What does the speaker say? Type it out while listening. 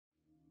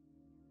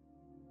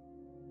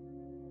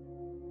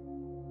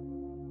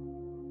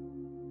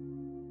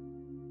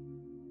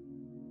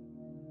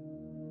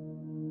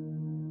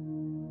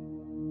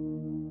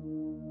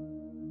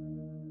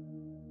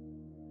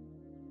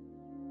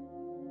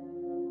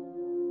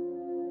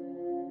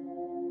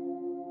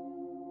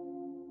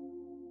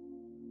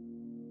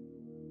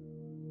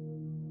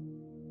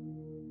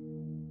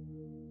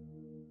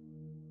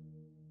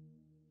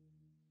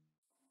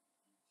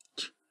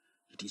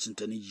it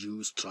isn't any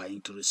use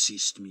trying to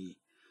resist me.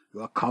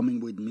 You are coming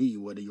with me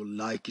whether you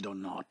like it or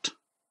not.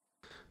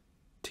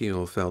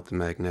 Teal felt the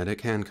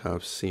magnetic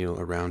handcuffs seal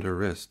around her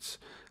wrists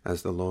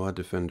as the law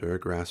defender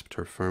grasped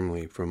her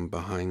firmly from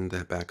behind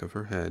the back of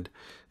her head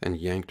and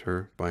yanked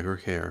her by her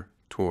hair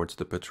towards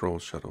the patrol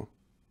shuttle.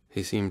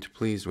 He seemed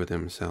pleased with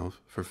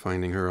himself for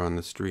finding her on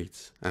the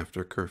streets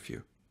after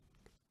curfew.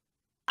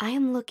 I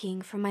am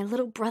looking for my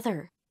little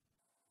brother.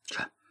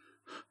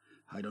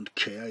 I don't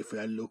care if we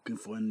are looking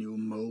for a new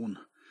moon,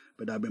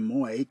 but I've been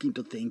more aching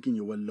to thinking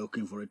you were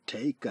looking for a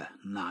taker,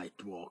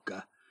 night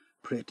walker.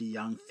 Pretty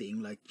young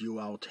thing like you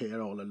out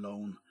here all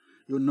alone.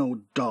 You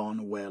know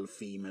darn well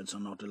females are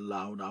not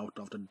allowed out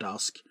after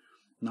dusk.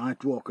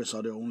 Night walkers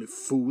are the only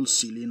fools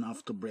silly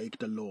enough to break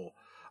the law.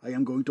 I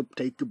am going to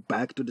take you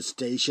back to the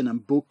station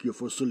and book you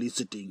for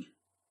soliciting.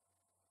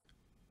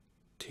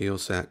 Teal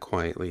sat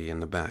quietly in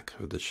the back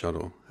of the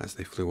shuttle as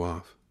they flew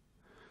off.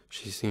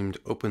 She seemed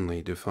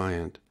openly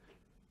defiant,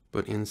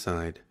 but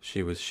inside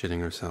she was shitting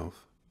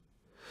herself.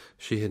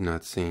 She had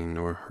not seen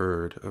or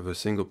heard of a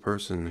single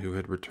person who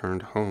had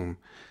returned home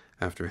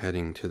after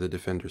heading to the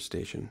defender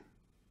station.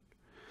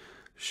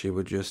 She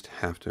would just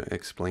have to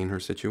explain her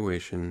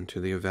situation to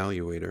the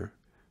Evaluator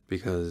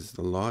because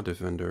the law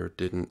defender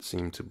didn't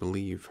seem to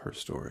believe her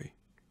story.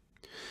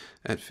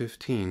 At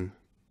 15,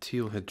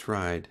 Teal had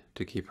tried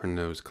to keep her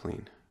nose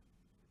clean.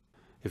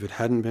 If it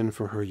hadn't been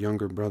for her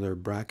younger brother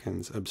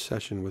Bracken's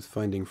obsession with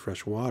finding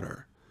fresh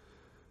water,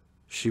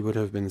 she would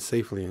have been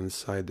safely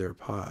inside their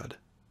pod,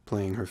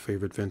 playing her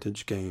favorite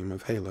vintage game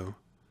of Halo,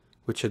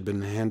 which had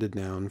been handed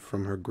down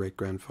from her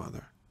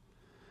great-grandfather.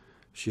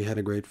 She had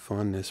a great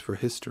fondness for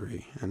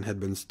history and had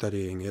been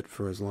studying it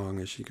for as long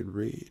as she could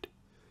read.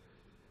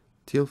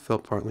 Teal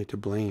felt partly to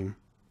blame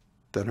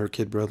that her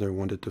kid brother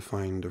wanted to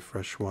find a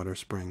freshwater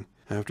spring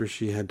after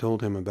she had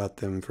told him about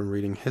them from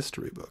reading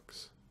history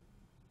books.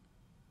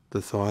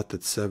 The thought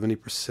that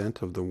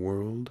 70% of the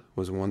world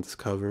was once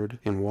covered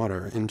in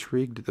water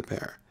intrigued the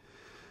pair.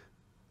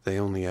 They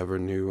only ever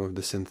knew of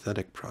the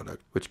synthetic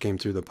product, which came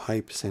through the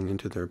pipes and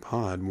into their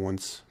pod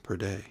once per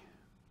day.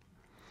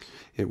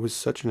 It was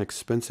such an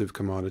expensive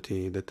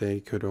commodity that they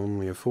could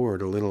only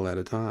afford a little at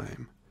a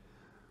time.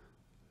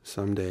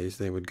 Some days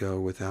they would go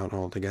without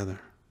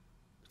altogether.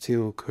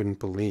 Teal couldn't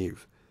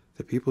believe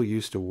that people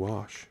used to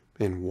wash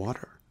in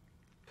water.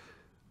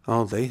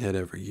 All they had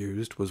ever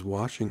used was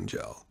washing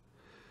gel.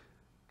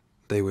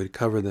 They would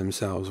cover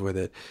themselves with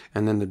it,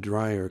 and then the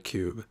dryer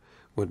cube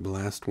would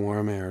blast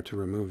warm air to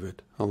remove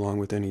it, along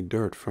with any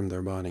dirt from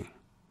their body.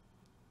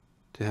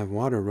 To have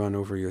water run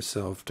over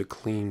yourself to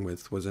clean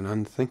with was an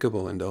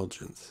unthinkable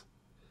indulgence.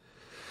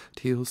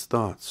 Teal's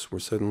thoughts were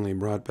suddenly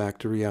brought back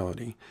to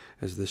reality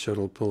as the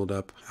shuttle pulled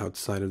up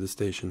outside of the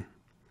station.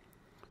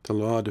 The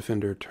law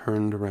defender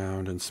turned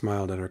around and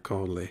smiled at her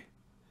coldly,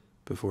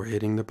 before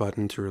hitting the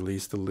button to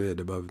release the lid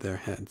above their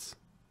heads.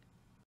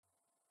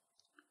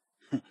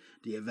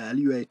 The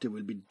Evaluator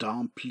will be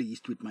darn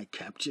pleased with my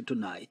capture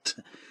tonight.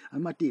 I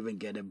might even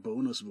get a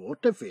bonus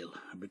water fill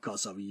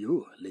because of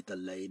you, little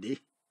lady.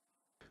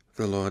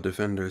 The law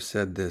defender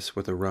said this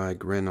with a wry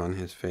grin on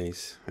his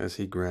face as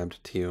he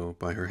grabbed Teal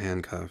by her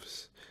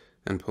handcuffs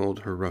and pulled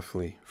her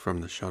roughly from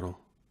the shuttle.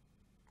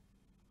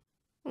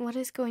 What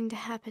is going to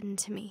happen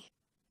to me?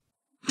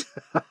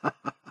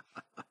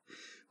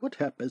 What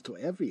happens to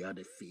every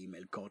other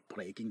female caught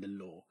breaking the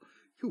law?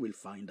 You will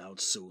find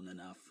out soon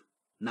enough.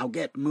 Now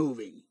get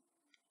moving.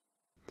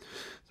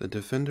 The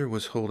defender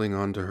was holding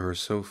on to her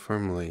so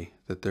firmly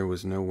that there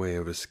was no way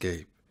of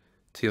escape.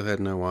 Teal had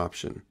no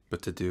option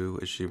but to do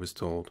as she was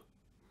told.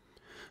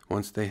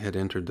 Once they had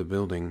entered the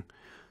building,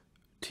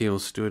 Teal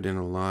stood in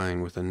a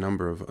line with a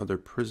number of other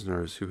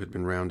prisoners who had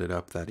been rounded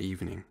up that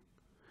evening.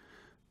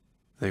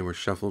 They were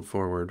shuffled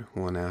forward,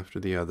 one after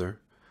the other,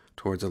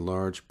 towards a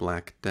large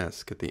black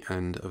desk at the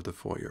end of the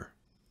foyer.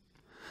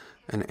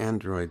 An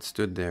android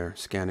stood there,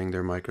 scanning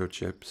their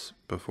microchips,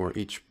 before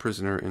each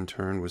prisoner in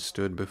turn was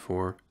stood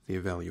before the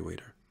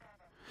Evaluator.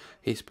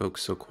 He spoke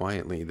so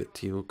quietly that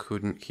Teal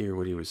couldn't hear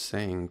what he was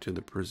saying to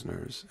the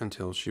prisoners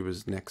until she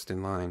was next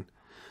in line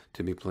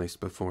to be placed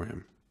before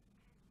him.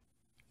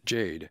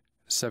 Jade,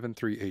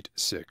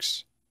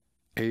 7386,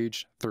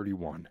 age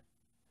 31.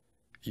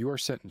 You are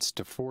sentenced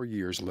to 4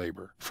 years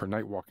labor for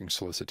night-walking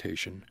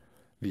solicitation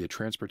via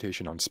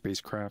transportation on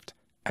spacecraft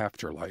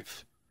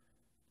Afterlife.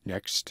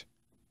 Next.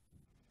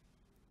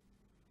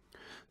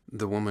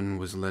 The woman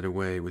was led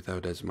away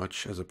without as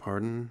much as a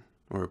pardon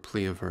or a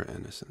plea of her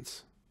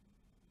innocence.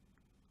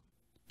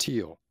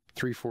 Teal,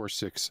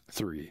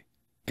 3463,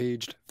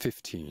 aged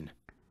 15.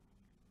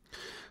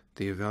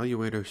 The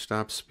Evaluator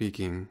stopped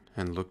speaking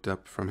and looked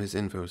up from his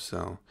info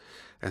cell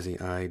as he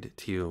eyed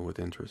Teal with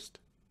interest.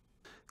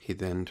 He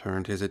then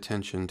turned his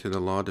attention to the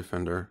law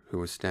defender who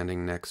was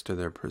standing next to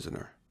their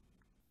prisoner.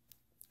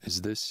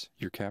 Is this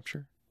your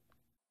capture?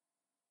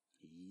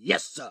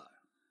 Yes, sir.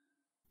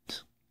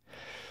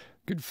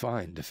 Good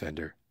find,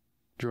 Defender.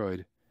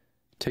 Droid,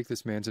 take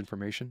this man's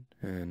information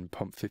and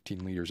pump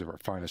 15 liters of our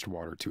finest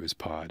water to his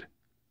pod.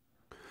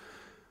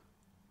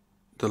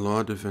 The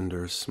law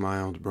defender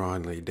smiled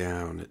broadly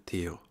down at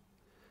Teal.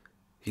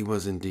 He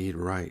was indeed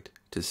right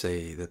to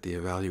say that the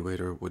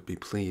Evaluator would be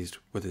pleased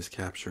with his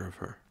capture of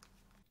her.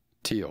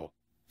 Teal,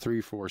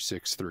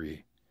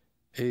 3463,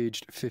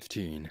 aged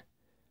 15.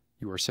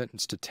 You are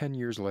sentenced to 10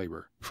 years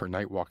labor for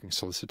night-walking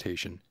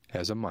solicitation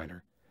as a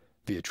minor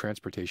via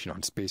transportation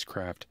on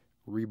spacecraft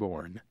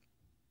Reborn.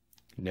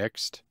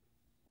 Next.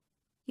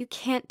 You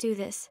can't do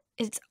this.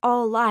 It's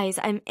all lies.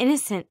 I'm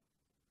innocent.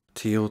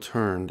 Teal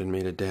turned and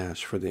made a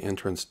dash for the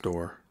entrance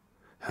door.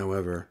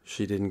 However,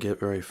 she didn't get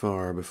very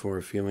far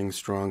before feeling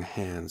strong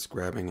hands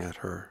grabbing at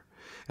her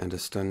and a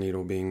stun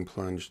needle being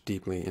plunged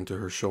deeply into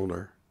her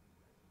shoulder.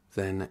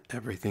 Then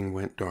everything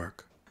went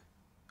dark.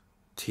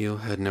 Teal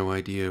had no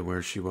idea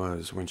where she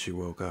was when she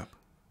woke up.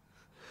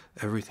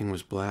 Everything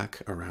was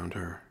black around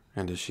her,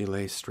 and as she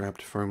lay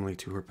strapped firmly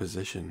to her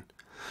position,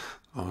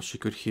 all she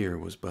could hear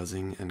was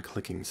buzzing and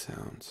clicking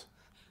sounds.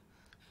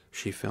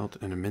 She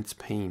felt an immense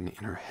pain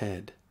in her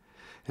head,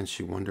 and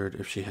she wondered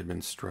if she had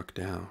been struck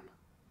down.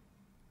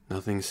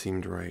 Nothing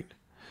seemed right,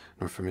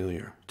 nor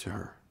familiar to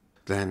her.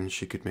 Then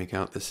she could make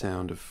out the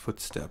sound of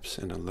footsteps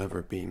and a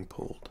lever being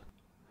pulled.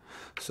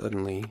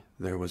 Suddenly,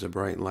 there was a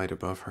bright light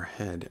above her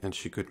head, and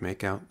she could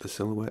make out the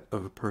silhouette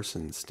of a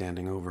person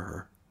standing over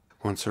her.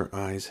 Once her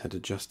eyes had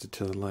adjusted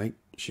to the light,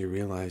 she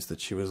realized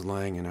that she was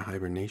lying in a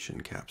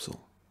hibernation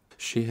capsule.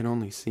 She had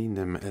only seen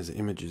them as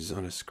images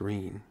on a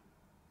screen,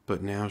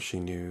 but now she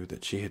knew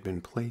that she had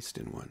been placed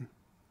in one.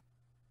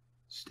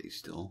 Stay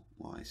still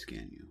while I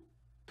scan you.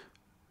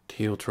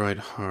 Teal tried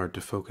hard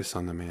to focus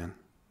on the man.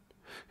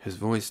 His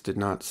voice did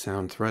not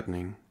sound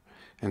threatening,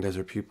 and as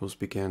her pupils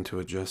began to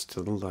adjust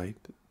to the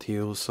light,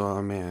 Teal saw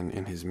a man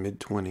in his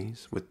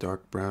mid-20s with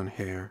dark brown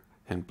hair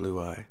and blue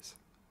eyes.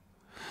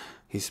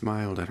 He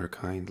smiled at her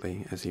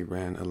kindly as he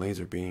ran a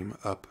laser beam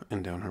up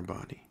and down her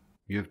body.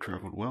 You have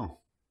traveled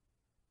well.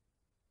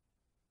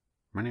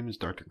 My name is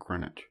Dr.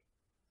 Greenwich.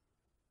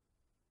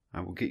 I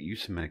will get you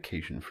some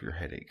medication for your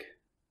headache.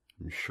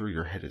 I'm sure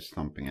your head is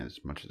thumping as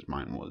much as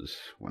mine was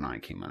when I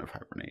came out of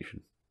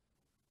hibernation.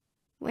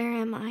 Where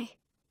am I?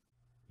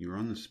 You are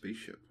on the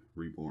spaceship,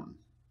 Reborn.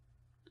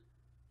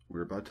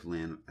 We're about to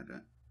land at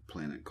a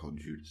planet called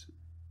Judason.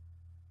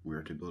 We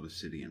are to build a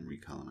city and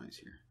recolonize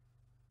here.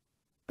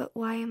 But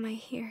why am I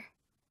here?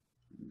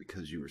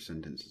 Because you were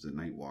sentenced as a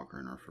night walker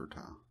and are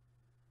fertile.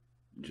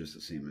 Just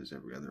the same as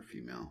every other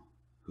female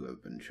who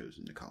have been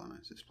chosen to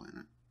colonize this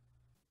planet.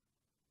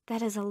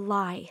 That is a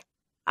lie.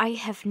 I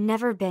have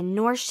never been,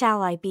 nor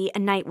shall I be, a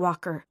night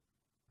walker.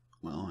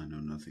 Well, I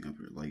know nothing of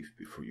your life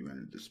before you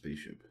entered the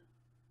spaceship.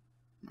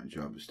 My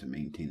job is to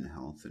maintain the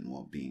health and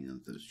well-being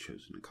of those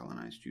chosen to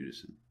colonize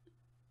Judason.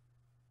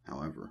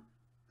 However,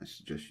 I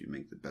suggest you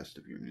make the best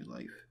of your new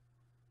life,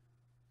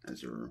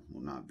 as there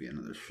will not be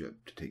another ship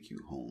to take you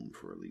home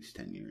for at least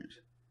 10 years.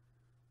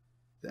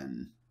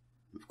 Then,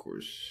 of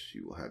course,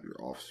 you will have your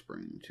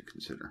offspring to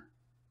consider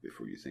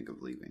before you think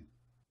of leaving.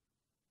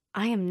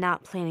 I am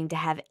not planning to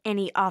have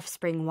any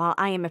offspring while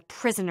I am a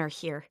prisoner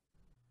here.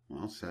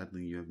 Well,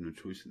 sadly, you have no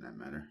choice in that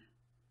matter.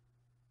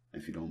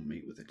 If you don't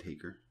mate with a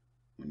taker,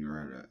 when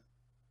you're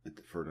at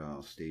the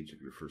fertile stage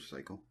of your first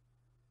cycle,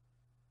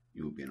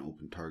 you will be an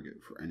open target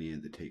for any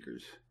of the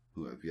takers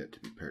who have yet to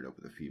be paired up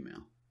with a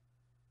female.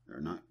 There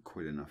are not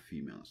quite enough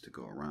females to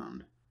go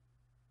around.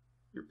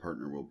 Your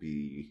partner will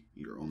be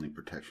your only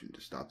protection to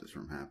stop this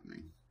from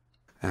happening.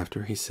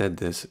 After he said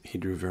this, he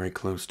drew very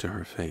close to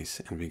her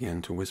face and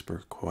began to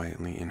whisper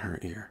quietly in her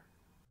ear.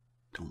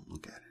 Don't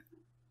look at it,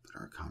 but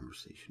our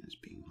conversation is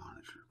being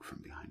monitored from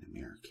behind a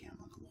mirror cam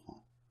on the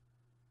wall.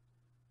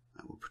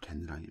 I will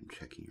pretend that I am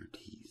checking your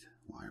teeth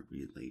while I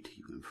relay to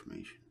you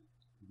information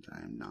that I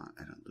am not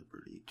at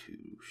liberty to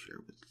share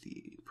with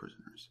the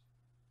prisoners.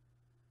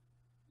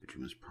 But you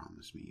must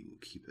promise me you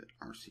will keep it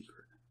our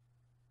secret.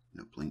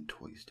 Now blink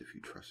twice if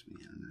you trust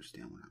me and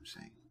understand what I'm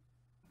saying.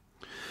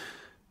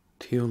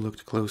 Teal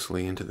looked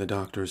closely into the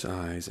doctor's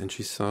eyes, and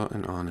she saw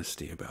an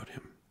honesty about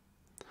him.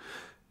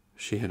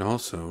 She had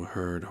also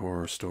heard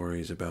horror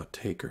stories about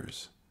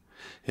takers.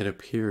 It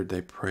appeared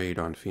they preyed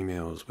on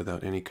females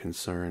without any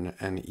concern,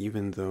 and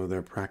even though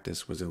their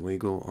practice was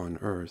illegal on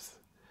Earth,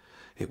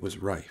 it was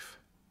rife.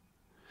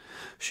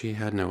 She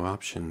had no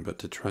option but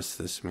to trust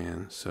this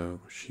man,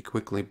 so she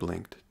quickly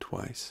blinked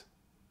twice.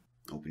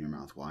 Open your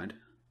mouth wide.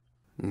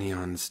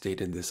 Neon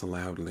stated this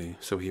loudly,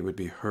 so he would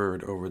be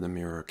heard over the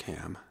mirror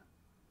cam.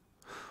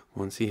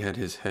 Once he had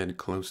his head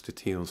close to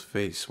Teal's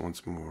face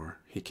once more,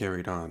 he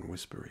carried on,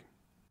 whispering.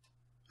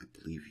 I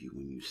believe you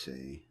when you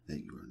say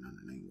that you are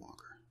not a night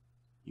walker.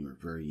 You are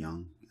very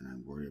young, and I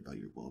worry about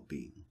your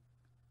well-being.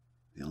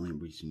 The only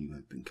reason you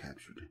have been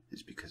captured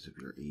is because of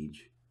your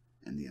age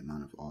and the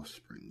amount of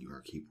offspring you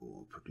are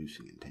capable of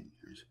producing in 10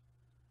 years.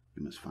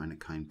 You must find a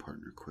kind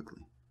partner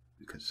quickly,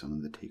 because some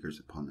of the takers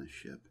upon this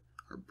ship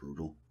are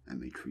brutal and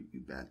may treat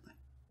you badly.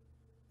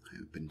 I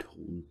have been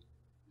told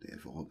they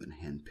have all been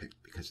handpicked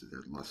because of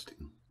their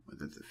lusting,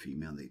 whether the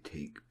female they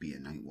take be a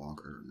night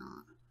walker or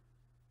not.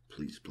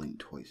 Please blink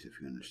twice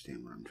if you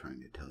understand what I'm trying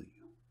to tell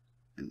you,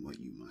 and what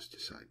you must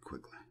decide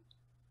quickly.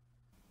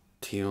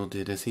 Teal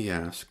did as he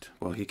asked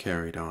while he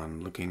carried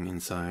on, looking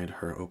inside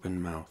her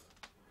open mouth.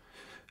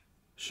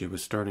 She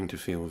was starting to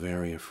feel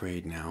very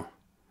afraid now.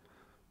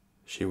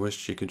 She wished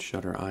she could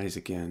shut her eyes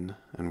again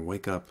and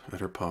wake up at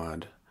her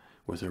pod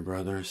with her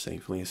brother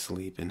safely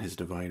asleep in his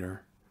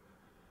divider.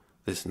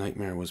 This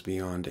nightmare was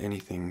beyond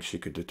anything she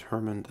could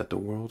determine that the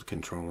world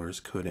controllers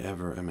could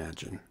ever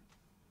imagine.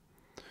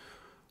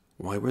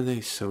 Why were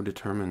they so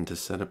determined to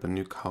set up a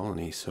new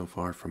colony so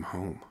far from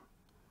home?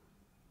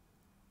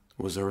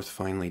 Was Earth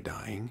finally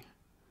dying?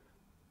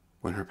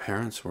 When her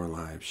parents were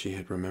alive, she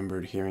had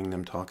remembered hearing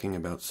them talking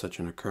about such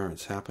an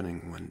occurrence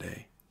happening one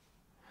day.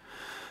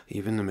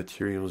 Even the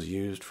materials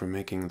used for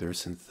making their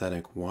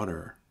synthetic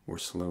water were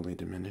slowly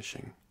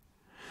diminishing.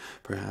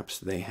 Perhaps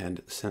they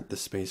had sent the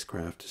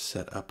spacecraft to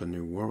set up a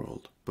new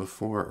world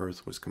before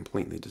Earth was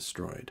completely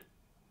destroyed.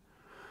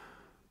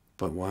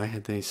 But why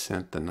had they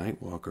sent the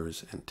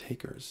Nightwalkers and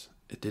Takers?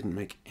 It didn't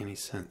make any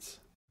sense.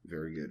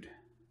 Very good.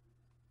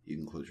 You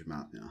can close your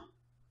mouth now.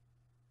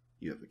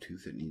 You have a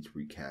tooth that needs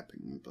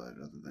recapping, but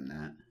other than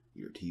that,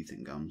 your teeth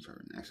and gums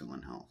are in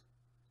excellent health.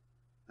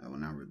 I will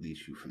now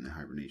release you from the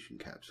hibernation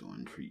capsule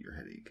and treat your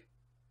headache.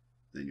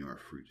 Then you are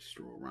free to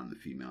stroll around the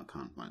female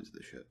confines of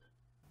the ship.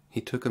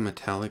 He took a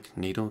metallic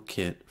needle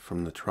kit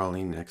from the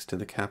trolley next to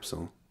the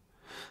capsule,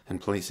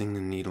 and placing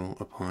the needle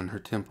upon her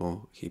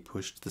temple, he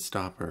pushed the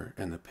stopper,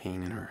 and the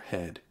pain in her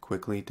head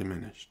quickly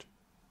diminished.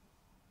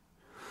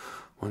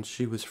 Once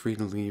she was free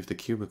to leave the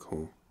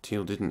cubicle,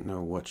 Teal didn't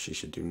know what she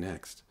should do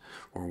next,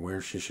 or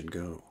where she should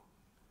go.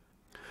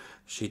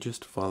 She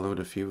just followed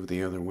a few of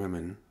the other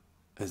women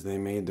as they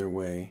made their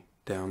way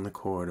down the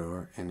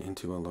corridor and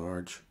into a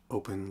large,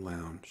 open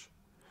lounge.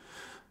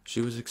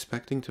 She was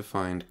expecting to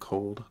find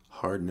cold,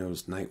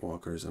 hard-nosed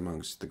nightwalkers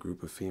amongst the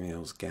group of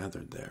females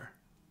gathered there.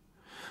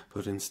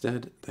 But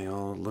instead, they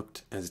all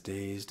looked as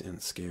dazed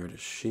and scared as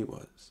she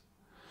was.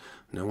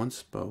 No one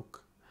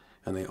spoke,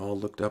 and they all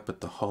looked up at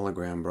the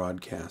hologram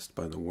broadcast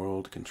by the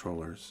world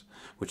controllers,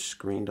 which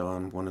screened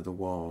on one of the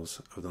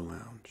walls of the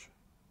lounge.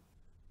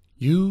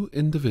 You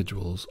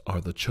individuals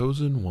are the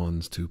chosen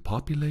ones to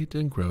populate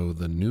and grow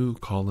the new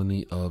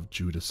colony of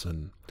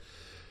Judason.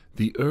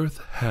 The Earth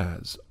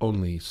has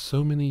only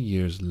so many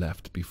years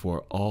left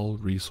before all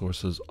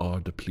resources are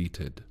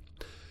depleted.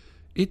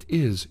 It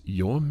is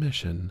your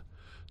mission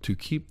to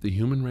keep the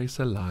human race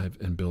alive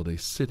and build a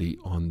city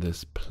on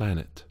this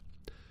planet.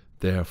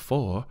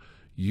 Therefore,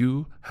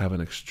 you have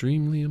an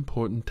extremely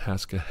important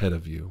task ahead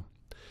of you.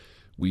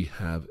 We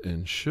have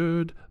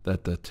ensured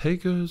that the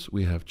takers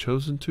we have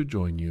chosen to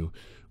join you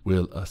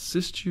will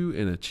assist you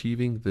in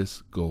achieving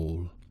this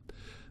goal.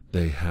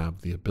 They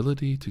have the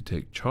ability to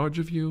take charge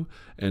of you,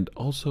 and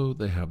also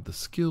they have the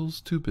skills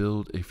to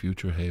build a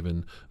future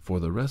haven for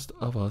the rest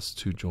of us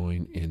to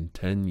join in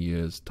 10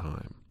 years'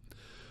 time.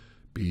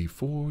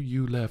 Before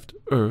you left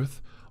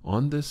Earth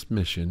on this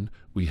mission,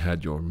 we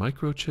had your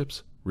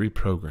microchips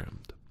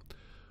reprogrammed.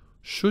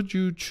 Should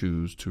you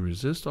choose to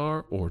resist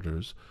our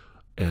orders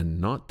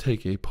and not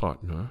take a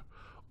partner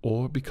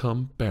or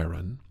become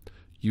barren,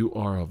 you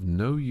are of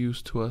no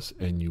use to us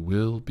and you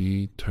will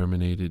be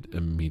terminated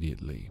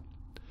immediately.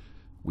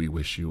 We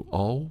wish you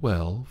all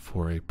well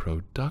for a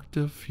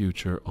productive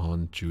future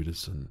on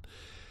Judason.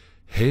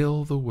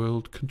 Hail the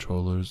world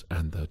controllers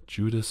and the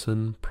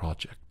Judason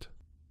Project.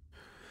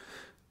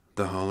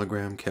 The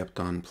hologram kept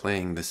on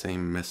playing the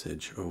same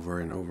message over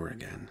and over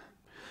again.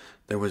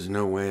 There was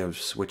no way of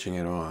switching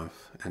it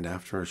off, and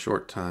after a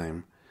short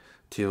time,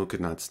 Teal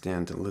could not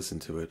stand to listen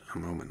to it a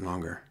moment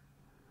longer.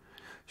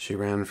 She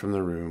ran from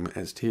the room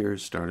as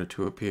tears started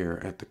to appear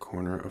at the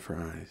corner of her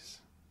eyes.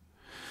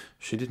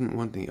 She didn't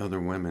want the other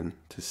women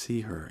to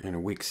see her in a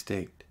weak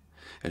state,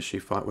 as she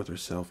fought with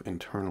herself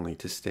internally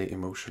to stay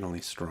emotionally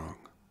strong.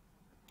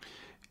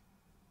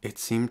 It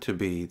seemed to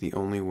be the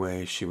only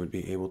way she would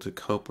be able to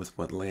cope with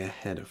what lay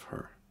ahead of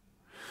her.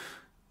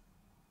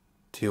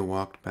 Teal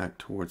walked back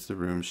towards the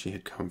room she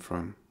had come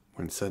from,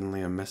 when suddenly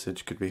a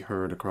message could be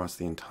heard across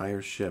the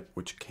entire ship,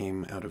 which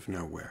came out of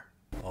nowhere.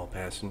 All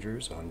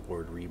passengers on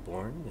board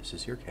Reborn, this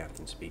is your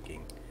captain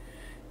speaking.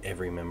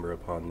 Every member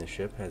upon the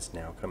ship has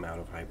now come out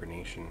of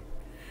hibernation.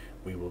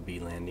 We will be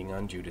landing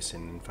on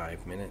Judason in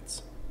 5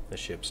 minutes. The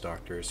ship's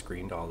doctor has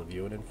screened all of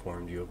you and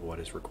informed you of what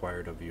is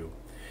required of you.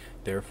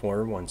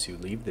 Therefore, once you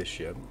leave this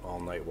ship,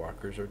 all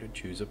Nightwalkers are to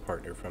choose a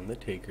partner from the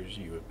takers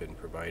you have been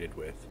provided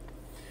with.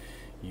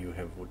 You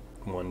have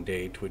 1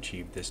 day to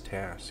achieve this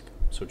task,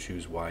 so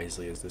choose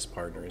wisely, as this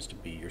partner is to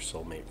be your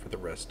soulmate for the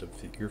rest of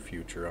your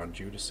future on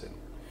Judason.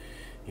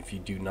 If you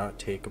do not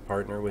take a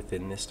partner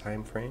within this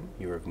time frame,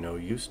 you are of no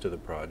use to the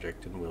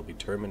project and will be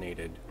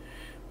terminated.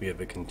 We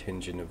have a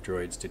contingent of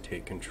droids to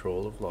take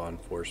control of law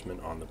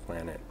enforcement on the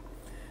planet.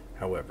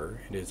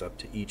 However, it is up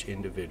to each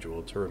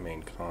individual to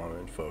remain calm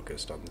and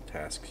focused on the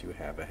tasks you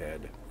have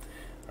ahead.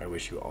 I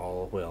wish you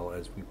all well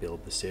as we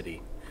build the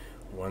city.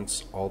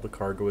 Once all the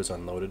cargo is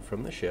unloaded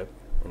from the ship,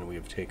 and we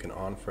have taken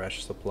on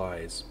fresh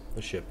supplies,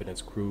 the ship and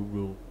its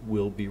crew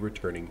will be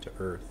returning to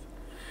Earth.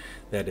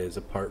 That is,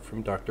 apart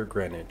from Dr.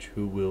 Greenwich,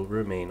 who will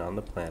remain on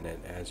the planet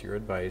as your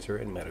advisor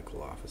and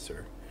medical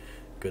officer.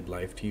 Good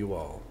life to you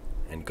all,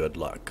 and good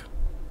luck.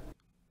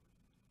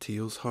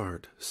 Teal's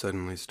heart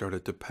suddenly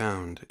started to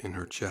pound in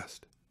her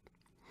chest.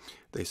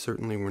 They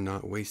certainly were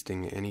not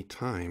wasting any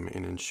time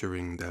in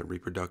ensuring that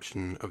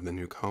reproduction of the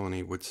new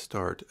colony would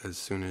start as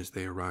soon as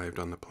they arrived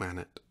on the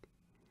planet.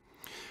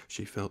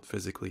 She felt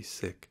physically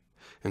sick,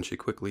 and she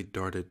quickly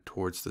darted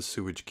towards the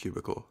sewage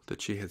cubicle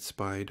that she had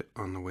spied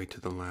on the way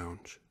to the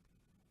lounge.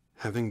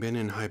 Having been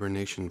in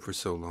hibernation for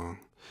so long,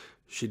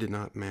 she did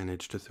not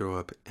manage to throw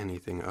up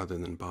anything other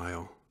than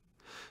bile.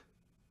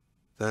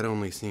 That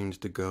only seemed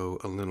to go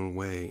a little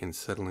way in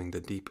settling the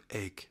deep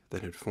ache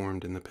that had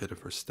formed in the pit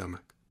of her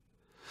stomach.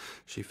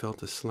 She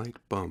felt a slight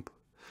bump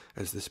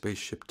as the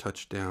spaceship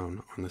touched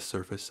down on the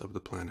surface of the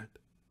planet.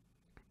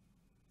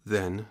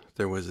 Then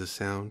there was a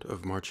sound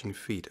of marching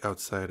feet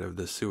outside of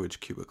the sewage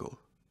cubicle.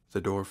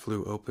 The door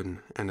flew open,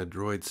 and a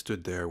droid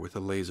stood there with a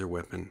laser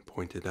weapon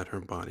pointed at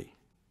her body.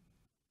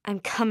 I'm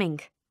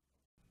coming.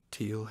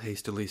 Teal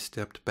hastily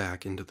stepped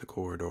back into the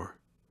corridor.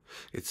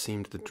 It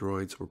seemed the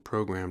droids were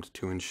programmed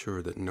to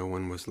ensure that no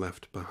one was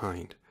left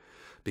behind,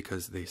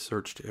 because they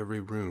searched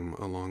every room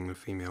along the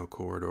female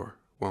corridor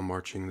while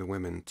marching the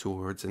women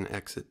towards an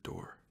exit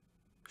door.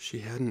 She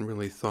hadn't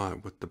really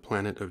thought what the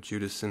planet of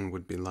Judason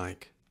would be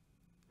like.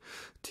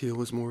 Teal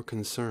was more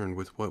concerned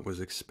with what was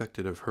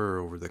expected of her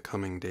over the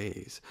coming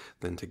days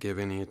than to give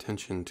any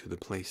attention to the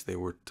place they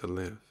were to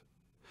live.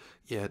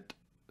 Yet,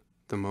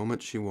 the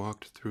moment she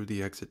walked through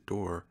the exit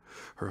door,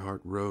 her heart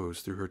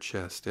rose through her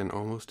chest and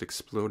almost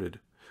exploded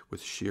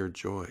with sheer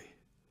joy.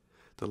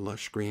 The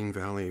lush green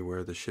valley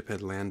where the ship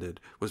had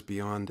landed was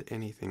beyond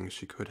anything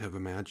she could have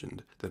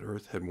imagined that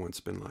Earth had once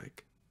been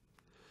like.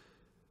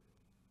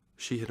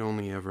 She had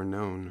only ever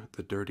known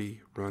the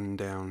dirty,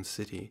 run-down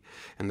city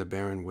and the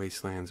barren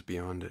wastelands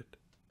beyond it.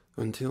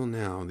 Until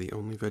now, the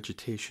only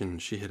vegetation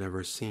she had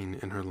ever seen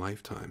in her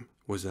lifetime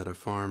was at a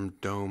farm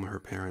dome her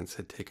parents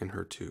had taken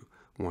her to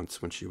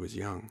once when she was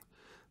young.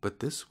 But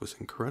this was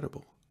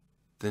incredible.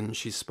 Then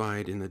she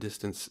spied in the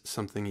distance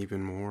something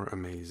even more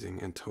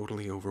amazing and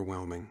totally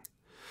overwhelming.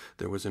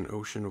 There was an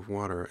ocean of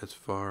water as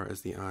far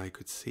as the eye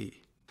could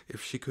see.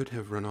 If she could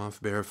have run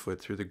off barefoot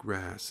through the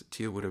grass,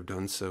 Teal would have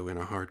done so in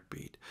a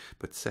heartbeat,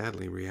 but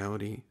sadly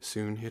reality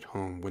soon hit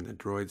home when the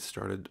droids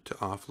started to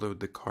offload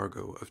the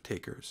cargo of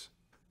takers.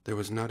 There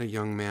was not a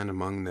young man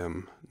among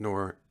them,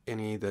 nor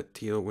any that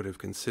Teal would have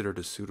considered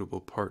a suitable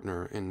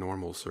partner in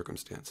normal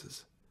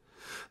circumstances.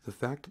 The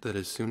fact that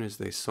as soon as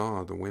they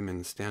saw the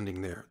women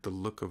standing there, the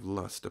look of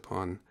lust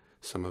upon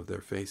some of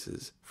their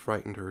faces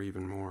frightened her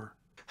even more.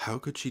 How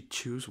could she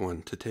choose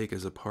one to take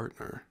as a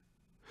partner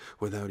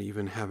without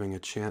even having a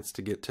chance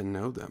to get to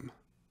know them?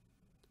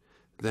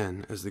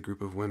 Then, as the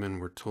group of women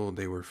were told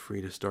they were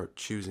free to start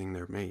choosing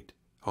their mate,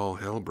 all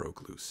hell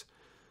broke loose.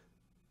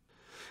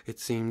 It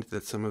seemed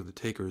that some of the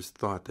takers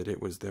thought that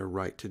it was their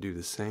right to do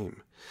the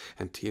same,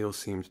 and Teal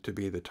seemed to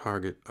be the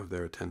target of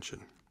their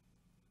attention.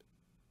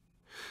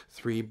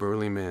 3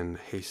 burly men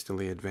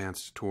hastily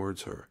advanced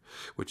towards her,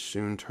 which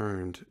soon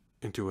turned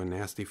into a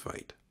nasty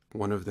fight.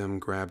 One of them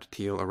grabbed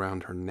Teal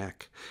around her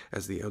neck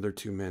as the other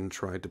 2 men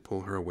tried to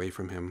pull her away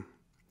from him.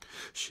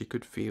 She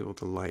could feel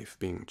the life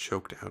being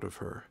choked out of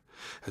her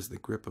as the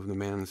grip of the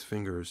man's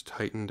fingers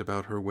tightened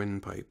about her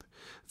windpipe.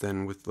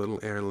 Then, with little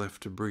air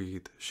left to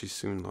breathe, she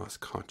soon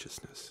lost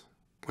consciousness.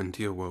 When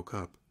Teal woke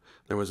up,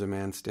 there was a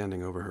man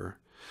standing over her,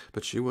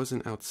 but she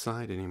wasn't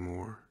outside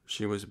anymore.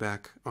 She was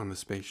back on the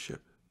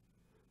spaceship.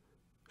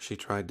 She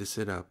tried to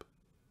sit up,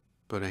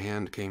 but a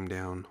hand came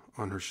down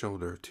on her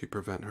shoulder to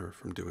prevent her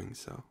from doing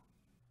so.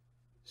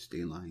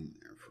 Stay lying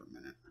there for a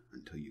minute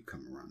until you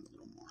come around a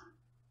little more.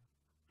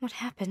 What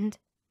happened?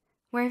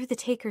 Where have the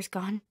takers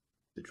gone?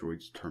 The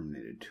droids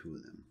terminated 2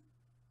 of them,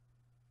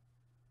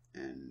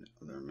 and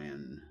other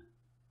men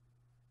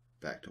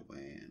backed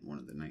away, and one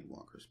of the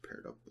Nightwalkers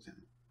paired up with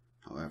him.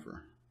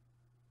 However,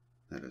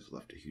 that has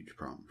left a huge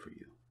problem for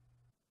you.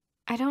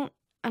 I don't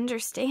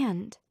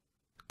understand.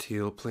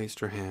 Teal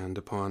placed her hand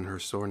upon her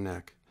sore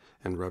neck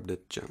and rubbed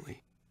it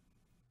gently.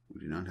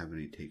 We do not have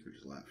any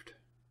takers left.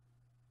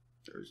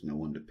 There is no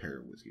one to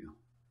pair with you.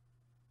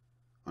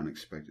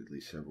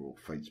 Unexpectedly, several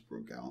fights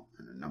broke out,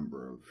 and a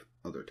number of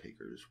other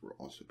takers were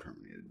also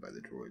terminated by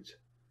the droids.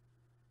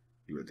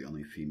 You are the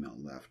only female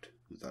left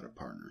without a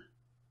partner,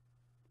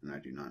 and I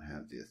do not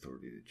have the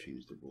authority to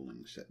change the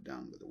rulings set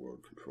down by the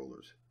world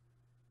controllers.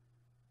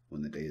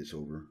 When the day is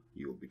over,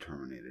 you will be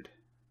terminated,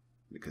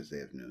 because they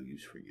have no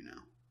use for you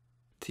now.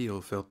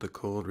 Teal felt the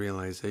cold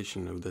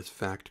realization of this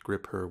fact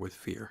grip her with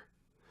fear.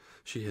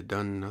 She had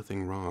done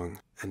nothing wrong,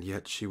 and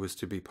yet she was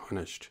to be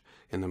punished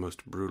in the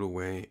most brutal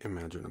way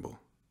imaginable.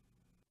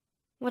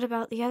 What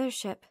about the other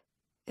ship?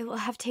 It will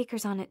have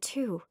takers on it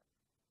too.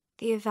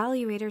 The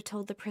Evaluator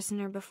told the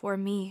prisoner before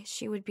me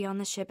she would be on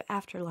the ship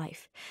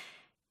Afterlife.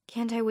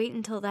 Can't I wait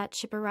until that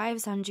ship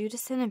arrives on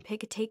Judason and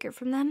pick a taker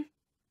from them?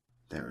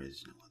 There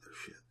is no other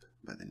ship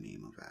by the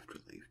name of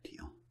Afterlife,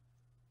 Teal.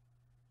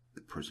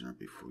 The prisoner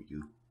before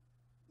you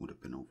would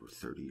have been over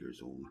 30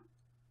 years old,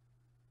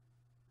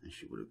 and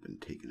she would have been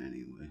taken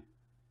anyway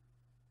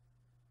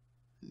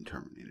and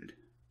terminated.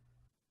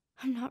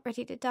 I'm not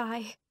ready to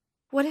die.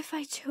 What if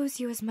I chose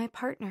you as my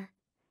partner?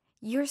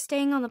 You're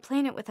staying on the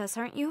planet with us,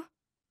 aren't you?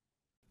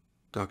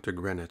 Dr.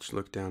 Greenwich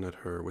looked down at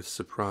her with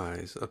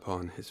surprise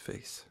upon his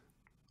face.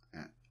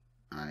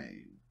 I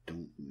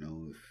don't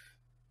know if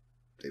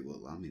they will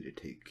allow me to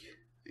take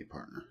a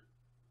partner.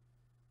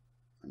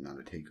 I'm not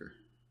a taker.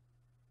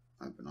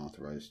 I've been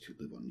authorized to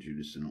live on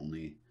Judason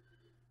only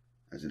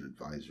as an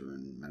advisor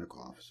and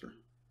medical officer.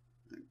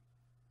 I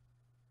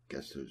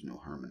guess there's no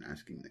harm in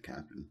asking the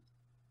captain.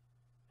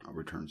 I'll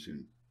return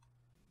soon.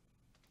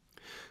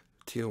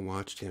 Teal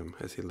watched him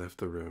as he left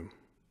the room.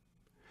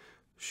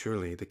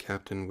 Surely the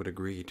captain would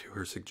agree to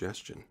her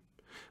suggestion.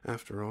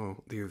 After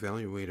all, the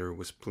Evaluator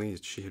was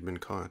pleased she had been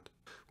caught.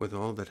 With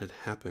all that had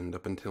happened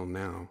up until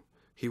now,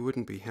 he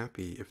wouldn't be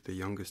happy if the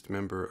youngest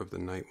member of the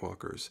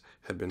Nightwalkers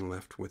had been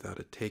left without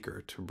a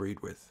taker to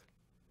breed with.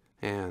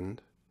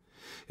 And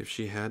if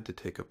she had to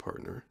take a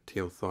partner,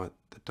 Teal thought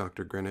that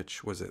Dr.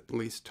 Greenwich was at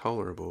least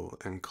tolerable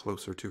and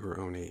closer to her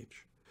own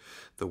age.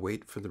 The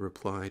wait for the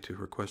reply to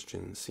her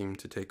question seemed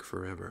to take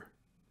forever.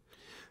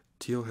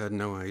 Teal had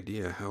no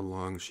idea how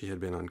long she had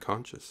been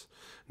unconscious,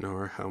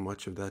 nor how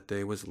much of that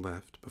day was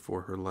left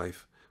before her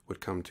life would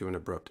come to an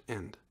abrupt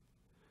end.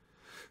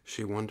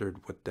 She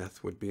wondered what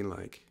death would be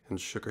like, and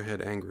shook her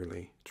head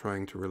angrily,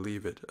 trying to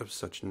relieve it of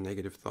such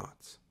negative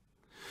thoughts.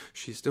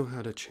 She still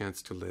had a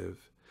chance to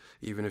live,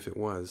 even if it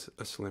was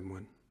a slim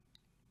one.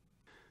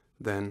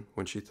 Then,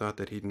 when she thought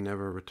that he'd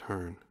never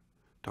return,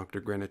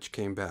 Dr. Greenwich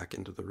came back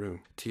into the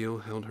room. Teal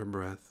held her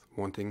breath,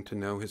 wanting to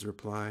know his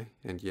reply,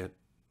 and yet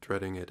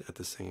dreading it at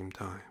the same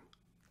time.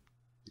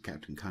 The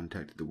captain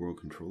contacted the world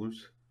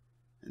controllers,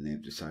 and they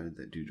have decided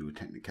that due to a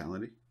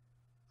technicality,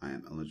 I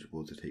am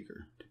eligible as a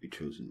taker to be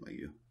chosen by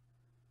you.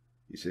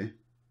 You see,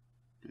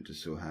 I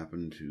just so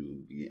happened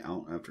to be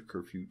out after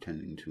curfew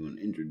tending to an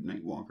injured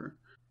Nightwalker.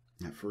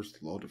 At first,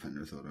 the law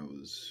defender thought I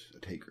was a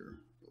taker,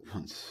 but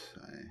once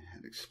I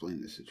had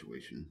explained the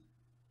situation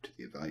to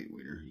the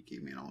Evaluator, he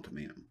gave me an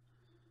ultimatum.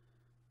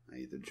 I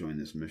either join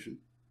this mission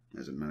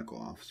as a medical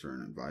officer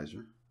and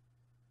advisor,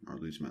 or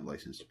lose my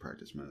license to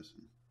practice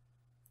medicine.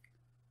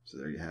 So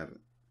there you have it.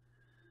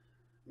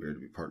 We are to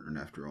be partnered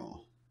after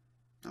all.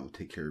 I will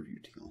take care of you,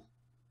 Teal.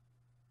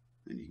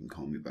 And you can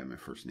call me by my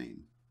first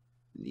name,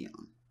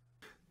 Neon.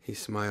 He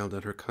smiled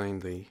at her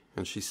kindly,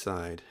 and she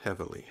sighed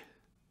heavily.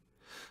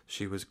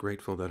 She was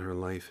grateful that her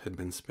life had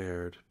been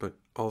spared, but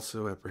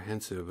also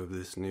apprehensive of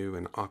this new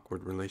and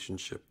awkward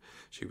relationship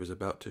she was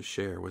about to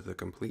share with a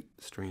complete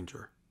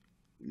stranger.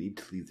 We need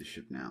to leave the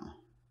ship now.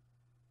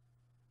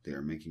 They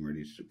are making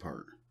ready to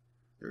depart.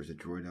 There is a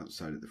droid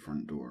outside of the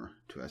front door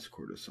to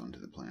escort us onto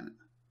the planet.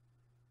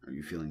 Are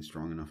you feeling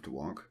strong enough to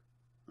walk,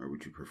 or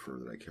would you prefer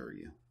that I carry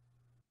you?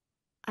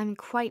 I'm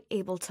quite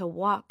able to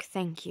walk,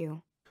 thank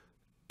you.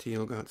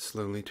 Teal got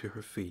slowly to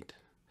her feet,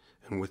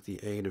 and with the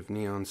aid of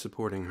Neon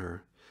supporting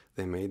her,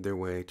 they made their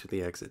way to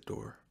the exit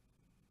door.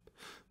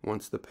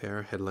 Once the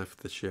pair had left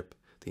the ship,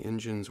 the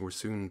engines were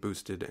soon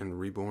boosted and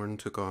Reborn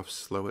took off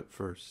slow at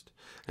first,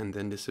 and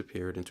then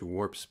disappeared into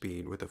warp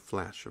speed with a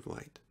flash of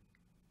light.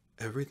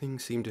 Everything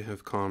seemed to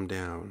have calmed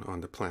down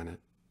on the planet,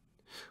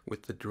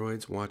 with the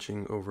droids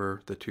watching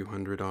over the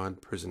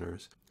 200-odd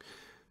prisoners.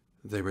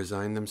 They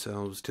resigned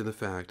themselves to the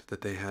fact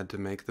that they had to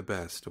make the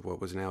best of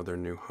what was now their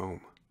new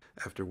home.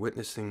 After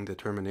witnessing the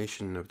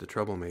termination of the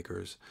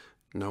troublemakers,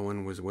 no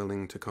one was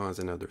willing to cause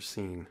another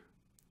scene.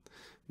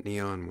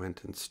 Neon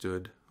went and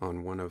stood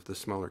on one of the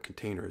smaller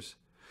containers,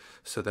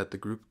 so that the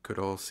group could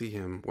all see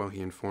him while he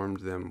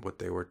informed them what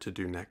they were to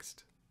do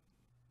next.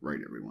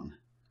 Right, everyone.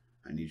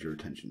 I need your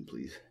attention,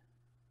 please.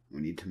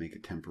 We need to make a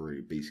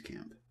temporary base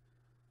camp.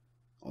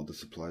 All the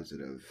supplies that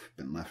have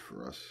been left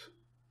for us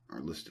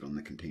are listed on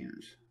the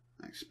containers.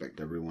 I expect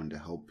everyone to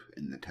help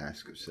in the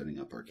task of setting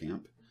up our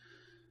camp.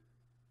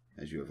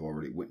 As you have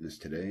already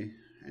witnessed today,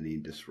 any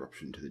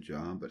disruption to the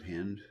job at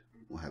hand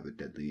will have a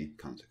deadly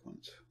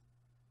consequence.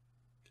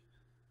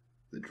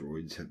 The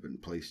droids have been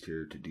placed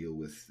here to deal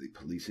with the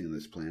policing of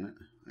this planet.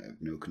 I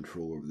have no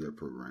control over their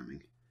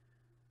programming.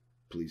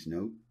 Please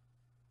note,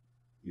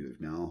 you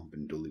have now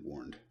been duly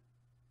warned.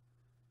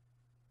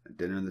 At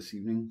dinner this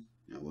evening,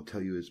 I will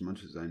tell you as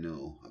much as I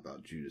know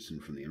about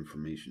Judason from the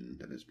information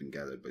that has been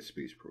gathered by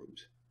space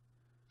probes.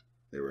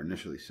 They were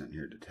initially sent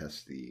here to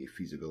test the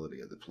feasibility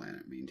of the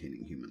planet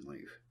maintaining human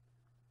life.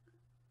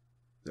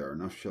 There are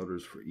enough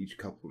shelters for each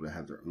couple to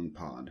have their own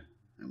pod,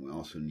 and we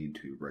also need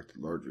to erect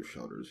larger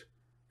shelters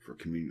for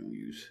communal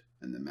use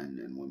in the men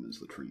and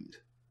women's latrines.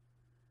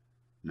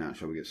 Now,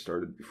 shall we get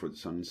started before the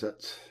sun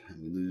sets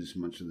and we lose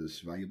much of this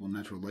valuable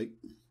natural light?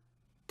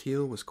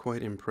 Teal was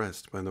quite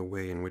impressed by the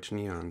way in which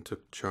Neon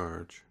took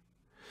charge.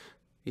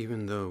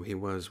 Even though he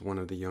was one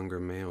of the younger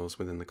males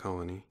within the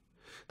colony,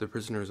 the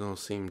prisoners all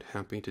seemed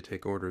happy to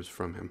take orders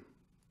from him.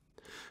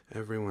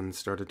 Everyone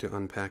started to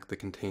unpack the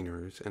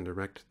containers and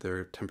erect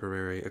their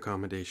temporary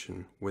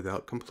accommodation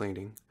without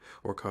complaining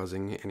or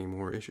causing any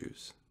more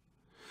issues.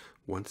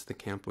 Once the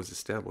camp was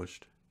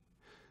established,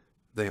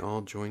 they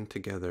all joined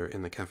together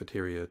in the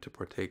cafeteria to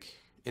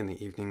partake in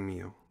the evening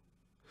meal.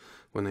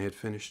 When they had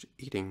finished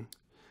eating,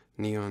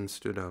 Neon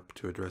stood up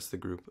to address the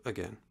group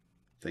again.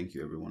 Thank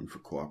you everyone for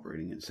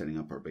cooperating and setting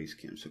up our base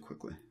camp so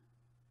quickly.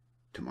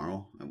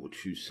 Tomorrow, I will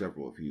choose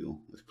several of you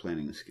with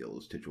planning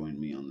skills to join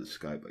me on the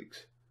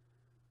skybikes.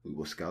 We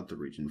will scout the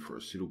region for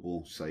a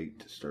suitable site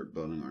to start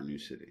building our new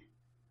city.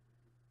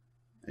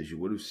 As you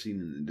would have seen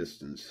in the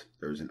distance,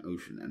 there is an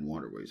ocean and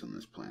waterways on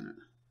this planet,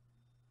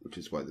 which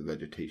is why the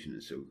vegetation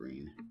is so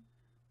green.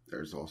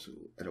 There is also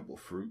edible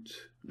fruits,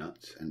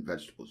 nuts, and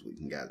vegetables we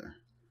can gather.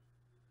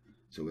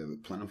 So we have a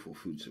plentiful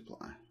food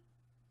supply.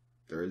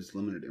 There is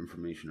limited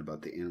information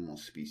about the animal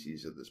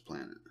species of this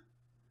planet,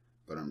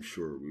 but I'm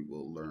sure we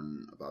will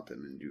learn about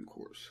them in due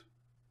course.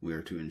 We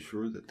are to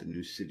ensure that the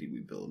new city we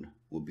build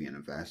will be in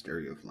a vast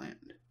area of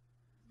land,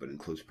 but in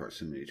close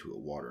proximity to a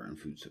water and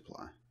food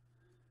supply.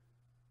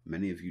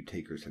 Many of you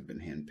takers have been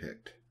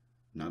handpicked,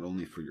 not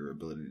only for your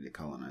ability to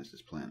colonize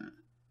this planet,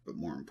 but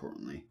more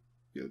importantly,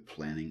 you have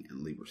planning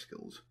and labor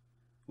skills,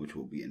 which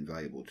will be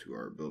invaluable to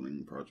our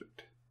building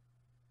project.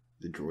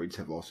 The droids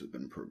have also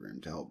been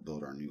programmed to help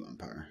build our new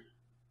empire.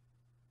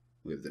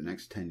 We have the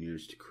next 10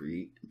 years to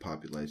create and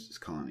populate this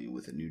colony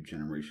with a new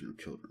generation of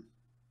children.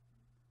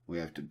 We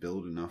have to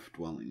build enough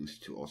dwellings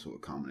to also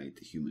accommodate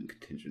the human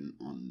contingent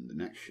on the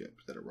next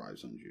ship that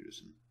arrives on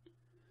Judason.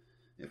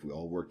 If we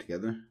all work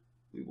together,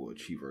 we will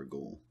achieve our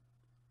goal.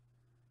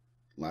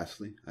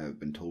 Lastly, I have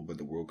been told by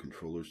the world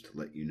controllers to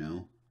let you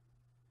know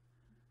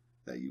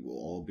that you will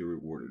all be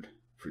rewarded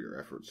for your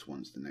efforts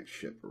once the next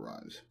ship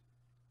arrives.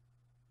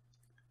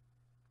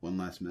 One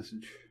last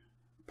message.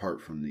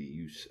 Apart from the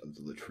use of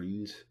the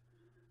latrines,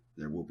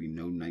 there will be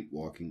no night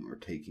walking or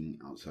taking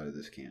outside of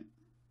this camp.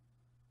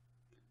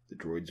 The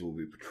droids will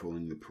be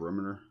patrolling the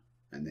perimeter,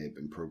 and they have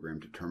been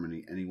programmed to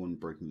terminate anyone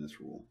breaking this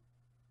rule.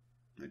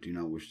 I do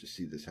not wish to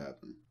see this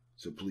happen,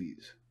 so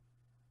please,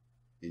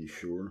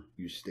 ensure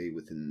you stay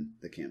within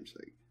the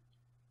campsite.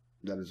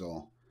 That is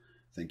all.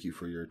 Thank you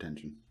for your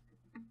attention.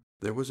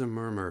 There was a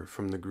murmur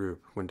from the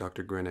group when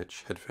Dr.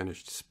 Greenwich had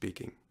finished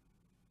speaking.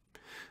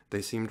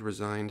 They seemed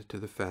resigned to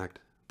the fact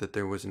that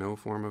there was no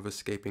form of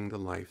escaping the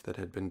life that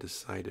had been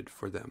decided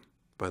for them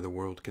by the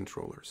world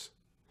controllers,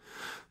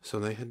 so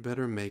they had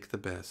better make the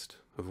best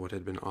of what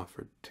had been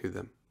offered to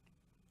them.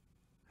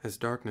 As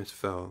darkness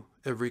fell,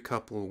 every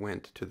couple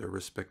went to their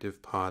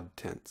respective pod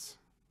tents.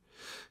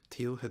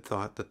 Teal had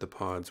thought that the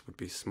pods would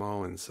be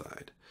small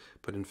inside,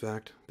 but in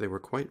fact they were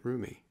quite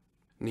roomy.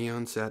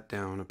 Neon sat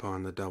down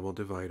upon the double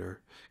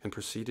divider and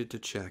proceeded to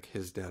check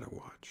his data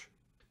watch.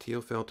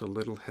 Teal felt a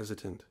little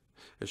hesitant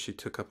as she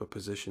took up a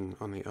position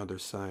on the other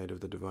side of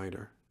the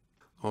divider.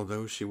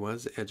 Although she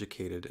was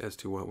educated as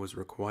to what was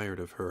required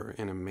of her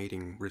in a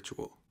mating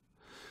ritual,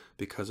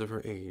 because of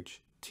her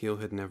age, Teal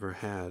had never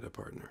had a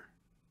partner.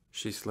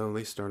 She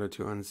slowly started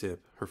to unzip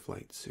her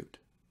flight suit.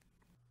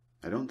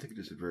 I don't think it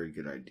is a very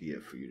good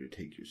idea for you to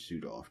take your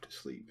suit off to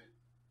sleep.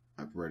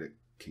 I've read it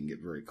can get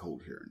very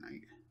cold here at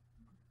night.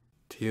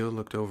 Teal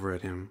looked over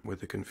at him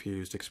with a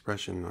confused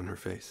expression on her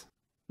face.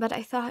 But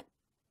I thought...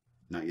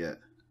 Not yet.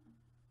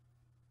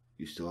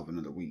 You still have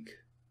another week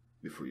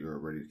before you are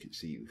ready to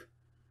conceive.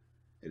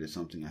 It is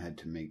something I had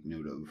to make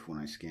note of when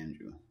I scanned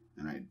you,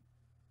 and I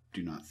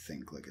do not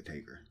think like a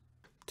taker.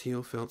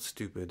 Teal felt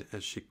stupid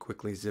as she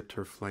quickly zipped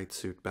her flight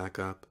suit back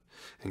up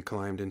and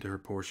climbed into her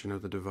portion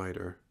of the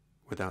divider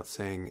without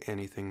saying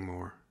anything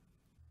more.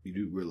 You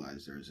do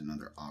realize there is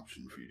another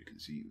option for you to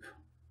conceive.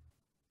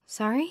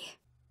 Sorry?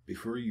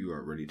 Before you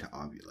are ready to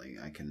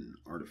ovulate, I can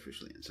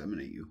artificially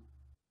inseminate you.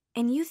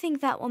 And you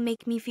think that will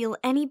make me feel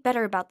any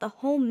better about the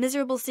whole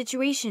miserable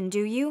situation,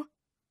 do you?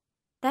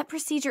 That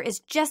procedure is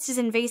just as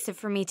invasive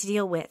for me to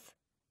deal with.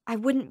 I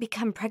wouldn't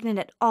become pregnant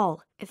at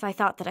all if I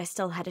thought that I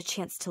still had a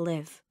chance to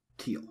live.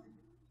 Teal,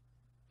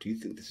 do you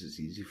think this is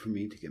easy for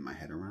me to get my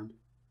head around?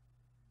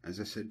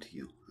 As I said to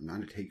you, I'm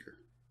not a taker.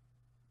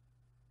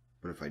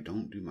 But if I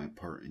don't do my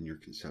part in your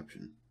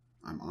conception,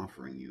 I'm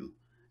offering you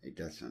a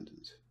death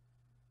sentence.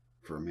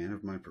 For a man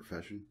of my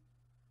profession,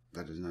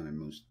 that is not a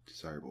most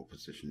desirable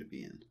position to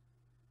be in.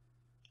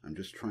 I'm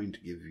just trying to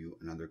give you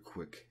another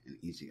quick and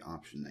easy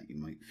option that you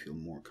might feel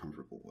more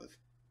comfortable with.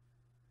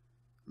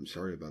 I'm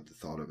sorry about the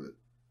thought of it.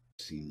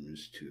 It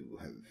seems to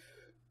have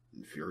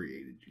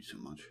infuriated you so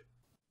much.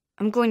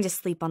 I'm going to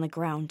sleep on the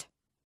ground.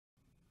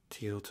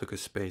 Teal took a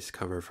space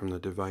cover from the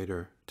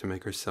divider to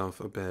make herself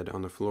a bed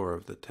on the floor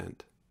of the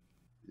tent.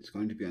 It's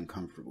going to be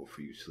uncomfortable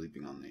for you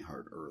sleeping on the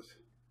hard earth,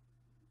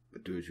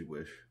 but do as you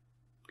wish.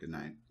 Good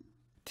night.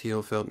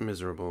 Teal felt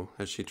miserable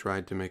as she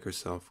tried to make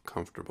herself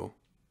comfortable.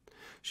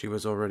 She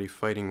was already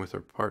fighting with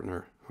her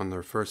partner on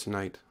their first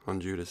night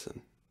on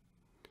Judason.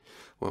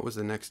 What was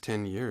the next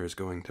 10 years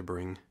going to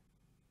bring?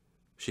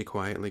 She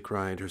quietly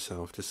cried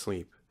herself to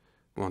sleep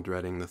while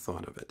dreading the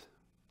thought of it.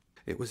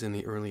 It was in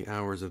the early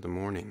hours of the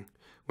morning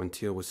when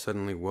Teal was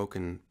suddenly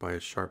woken by a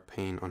sharp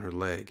pain on her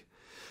leg,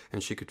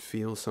 and she could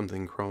feel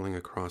something crawling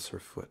across her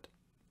foot.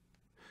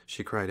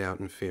 She cried out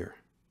in fear.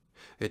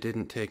 It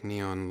didn't take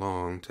Neon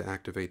long to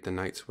activate the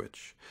night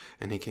switch,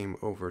 and he came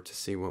over to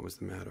see what was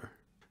the matter.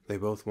 They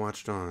both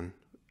watched on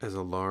as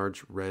a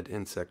large red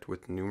insect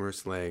with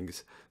numerous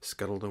legs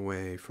scuttled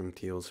away from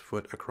Teal's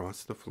foot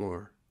across the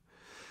floor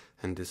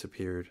and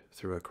disappeared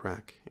through a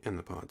crack in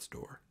the pod's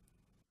door.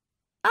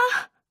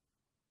 Ah!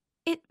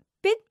 It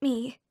bit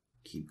me.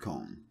 Keep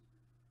calm.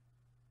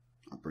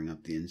 I'll bring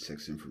up the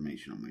insect's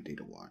information on my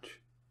data watch,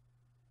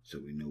 so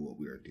we know what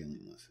we are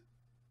dealing with.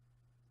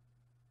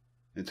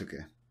 It's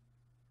okay.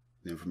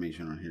 The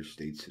information on here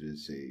states it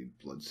is a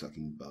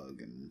blood-sucking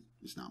bug and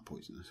it's not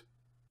poisonous.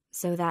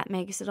 So that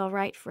makes it all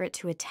right for it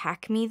to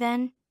attack me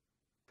then?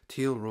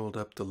 Teal rolled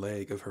up the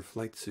leg of her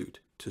flight suit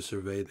to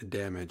survey the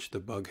damage the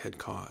bug had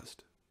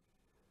caused.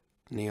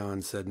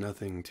 Neon said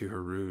nothing to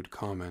her rude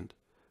comment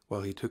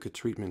while he took a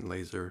treatment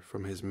laser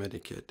from his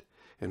medikit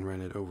and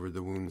ran it over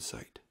the wound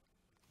site.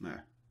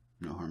 There,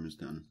 no harm is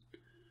done.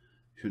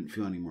 Shouldn't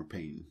feel any more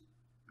pain.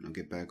 Now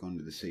get back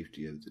onto the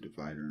safety of the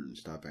divider and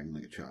stop acting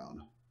like a child.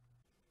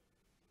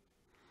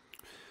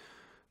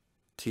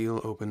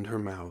 Teal opened her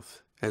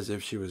mouth as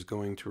if she was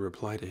going to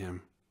reply to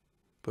him,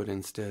 but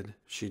instead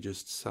she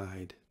just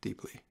sighed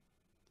deeply.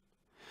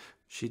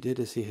 She did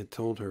as he had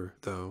told her,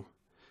 though,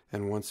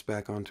 and once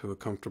back onto a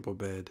comfortable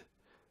bed,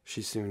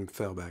 she soon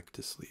fell back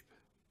to sleep.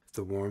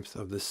 The warmth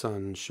of the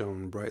sun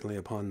shone brightly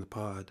upon the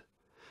pod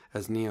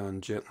as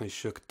Neon gently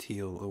shook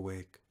Teal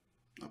awake.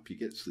 Up you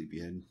get,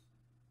 sleepyhead.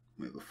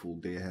 We have a full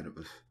day ahead of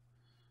us.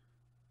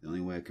 The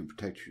only way I can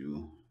protect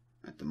you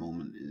at the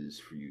moment is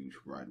for you to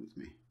ride with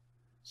me.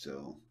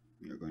 So,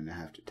 you're going to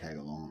have to tag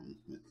along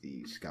with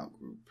the scout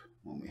group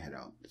when we head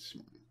out this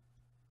morning.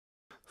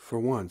 For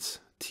once,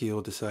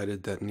 Teal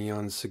decided that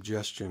Neon's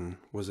suggestion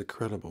was a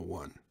credible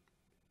one.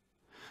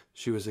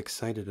 She was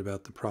excited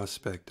about the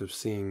prospect of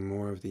seeing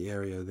more of the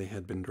area they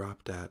had been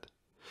dropped at,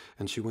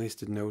 and she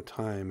wasted no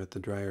time at the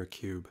dryer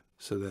cube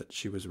so that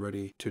she was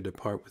ready to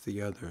depart with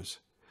the others,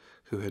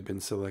 who had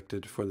been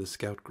selected for the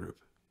scout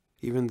group.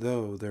 Even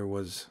though there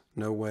was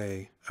no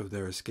way of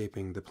their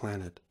escaping the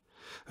planet,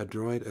 a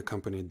droid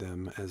accompanied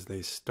them as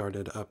they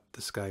started up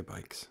the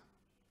skybikes.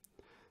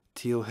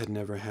 Teal had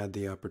never had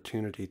the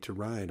opportunity to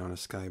ride on a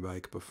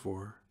skybike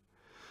before,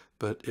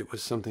 but it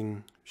was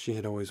something she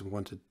had always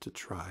wanted to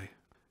try.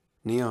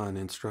 Neon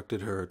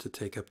instructed her to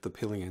take up the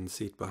pillion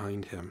seat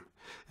behind him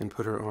and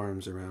put her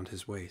arms around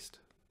his waist.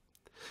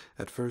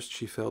 At first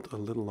she felt a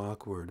little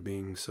awkward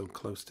being so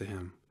close to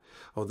him,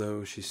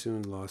 although she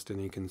soon lost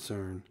any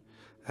concern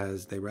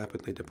as they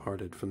rapidly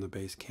departed from the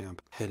base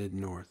camp, headed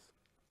north.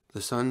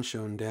 The sun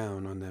shone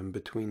down on them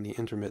between the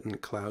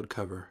intermittent cloud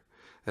cover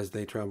as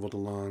they traveled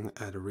along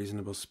at a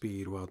reasonable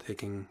speed while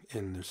taking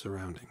in their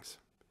surroundings.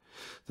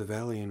 The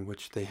valley in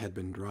which they had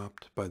been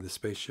dropped by the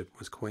spaceship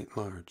was quite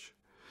large,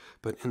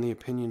 but in the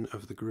opinion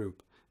of the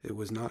group, it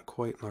was not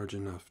quite large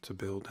enough to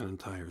build an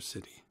entire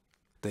city.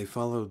 They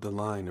followed the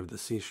line of the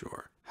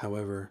seashore.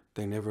 However,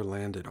 they never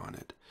landed on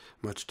it,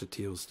 much to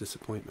Teal's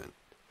disappointment.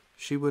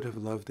 She would have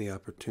loved the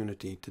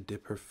opportunity to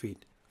dip her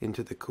feet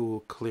into the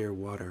cool, clear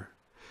water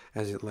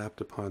as it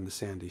lapped upon the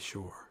sandy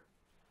shore.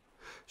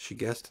 She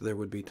guessed there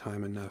would be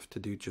time enough to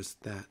do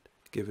just that,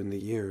 given the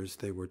years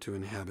they were to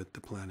inhabit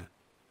the planet.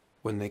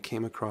 When they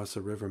came across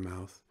a river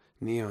mouth,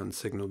 Neon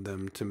signaled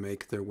them to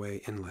make their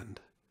way inland.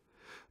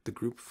 The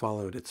group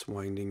followed its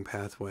winding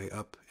pathway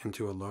up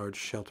into a large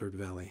sheltered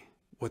valley.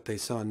 What they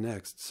saw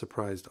next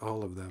surprised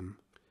all of them,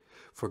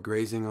 for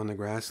grazing on the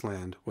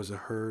grassland was a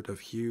herd of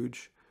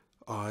huge,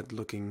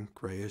 odd-looking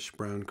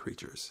grayish-brown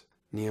creatures.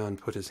 Neon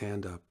put his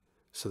hand up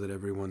so that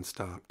everyone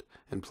stopped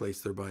and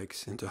placed their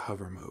bikes into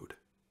hover mode.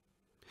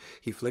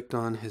 He flicked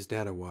on his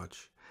data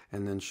watch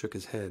and then shook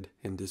his head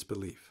in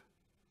disbelief.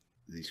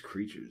 These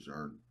creatures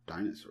are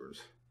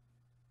dinosaurs.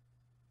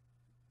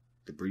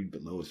 The breed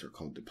below us are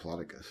called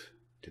Diplodocus,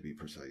 to be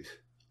precise.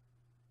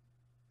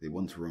 They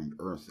once roamed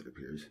Earth, it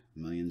appears,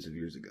 millions of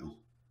years ago.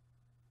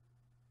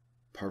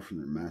 Apart from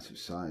their massive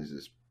size,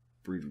 this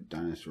breed of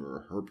dinosaur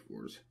are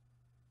herbivores,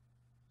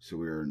 so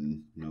we are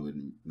in no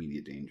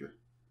immediate danger.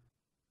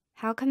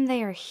 How come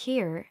they are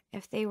here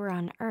if they were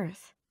on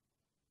Earth?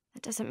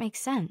 That doesn't make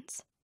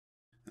sense.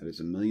 That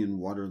is a million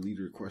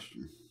water-liter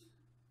question.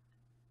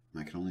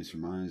 I can only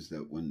surmise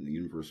that when the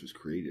universe was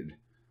created,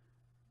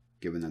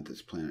 given that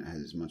this planet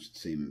has much the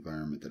same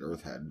environment that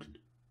Earth had,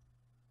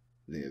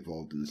 they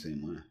evolved in the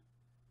same way.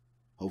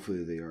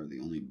 Hopefully they are the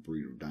only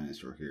breed of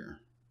dinosaur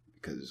here,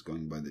 because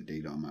going by the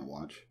data on my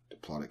watch,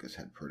 Diplodocus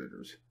had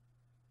predators,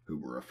 who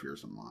were a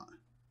fearsome lot.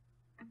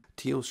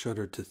 Teal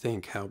shuddered to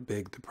think how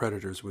big the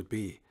predators would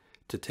be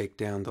to take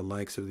down the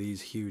likes of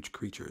these huge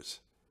creatures.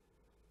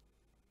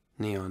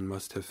 Neon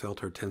must have felt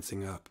her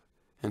tensing up,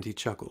 and he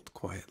chuckled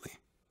quietly.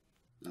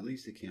 At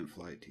least they can't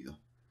fly, Teal.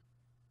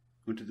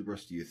 What do the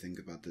rest of you think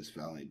about this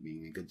valley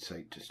being a good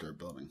site to start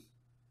building?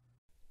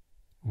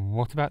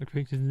 What about the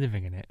creatures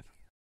living in it?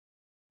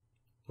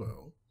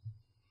 Well,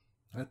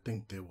 I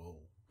think they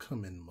will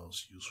come in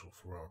most useful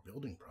for our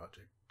building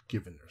project,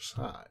 given their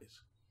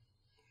size.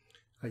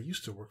 I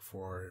used to work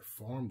for a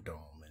farm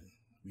dome, and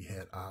we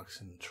had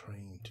oxen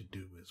trained to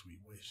do as we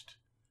wished.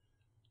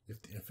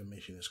 If the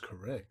information is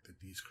correct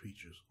that these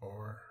creatures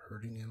are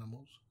herding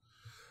animals,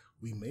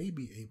 we may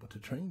be able to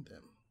train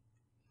them.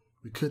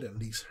 We could at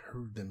least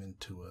herd them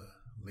into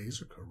a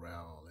laser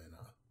corral and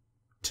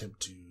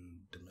attempt to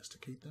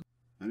domesticate them.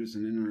 That is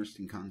an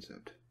interesting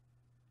concept.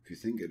 If you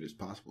think it is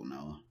possible,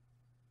 Nala,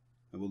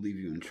 I will leave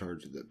you in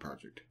charge of that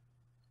project.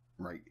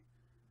 Right.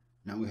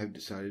 Now we have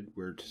decided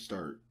where to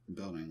start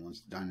building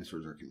once the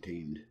dinosaurs are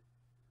contained.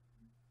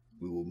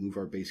 We will move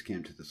our base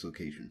camp to this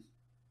location.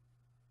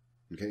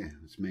 Okay,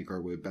 let's make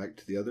our way back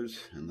to the others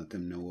and let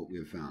them know what we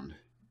have found.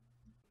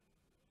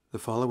 The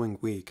following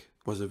week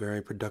was a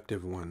very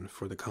productive one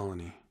for the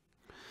colony.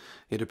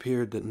 It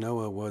appeared that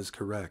Noah was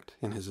correct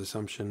in his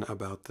assumption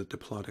about the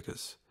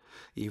Diplodocus.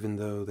 Even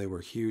though they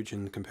were huge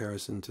in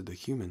comparison to the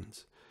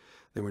humans,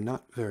 they were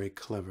not very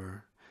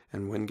clever,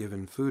 and when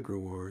given food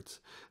rewards,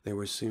 they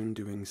were soon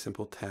doing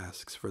simple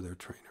tasks for their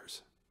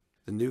trainers.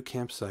 The new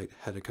campsite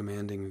had a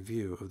commanding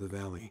view of the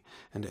valley,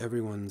 and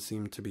everyone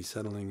seemed to be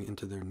settling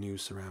into their new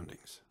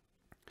surroundings.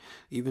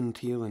 Even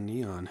Teal and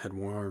Neon had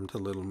warmed a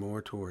little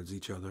more towards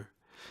each other,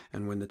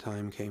 and when the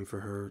time came for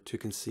her to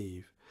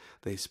conceive,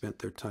 they spent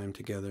their time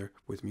together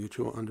with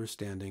mutual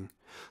understanding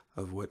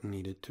of what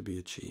needed to be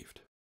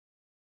achieved.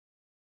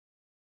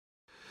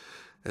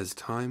 As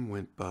time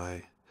went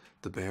by,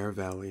 the bare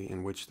valley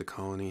in which the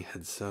colony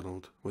had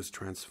settled was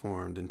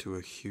transformed into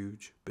a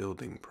huge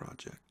building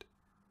project.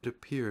 It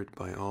appeared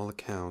by all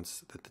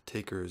accounts that the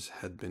takers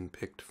had been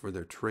picked for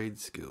their trade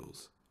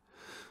skills,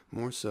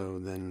 more so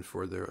than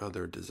for their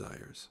other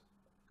desires.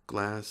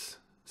 Glass,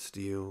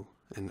 steel,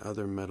 and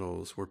other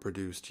metals were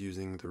produced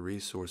using the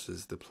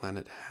resources the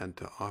planet had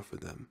to offer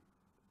them.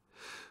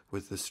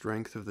 With the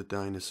strength of the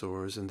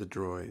dinosaurs and the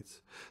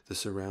droids, the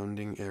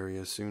surrounding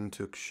area soon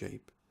took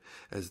shape,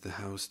 as the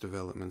house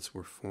developments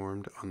were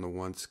formed on the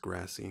once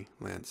grassy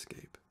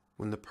landscape.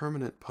 When the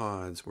permanent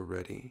pods were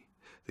ready,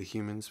 the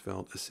humans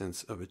felt a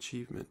sense of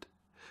achievement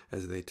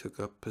as they took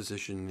up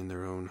position in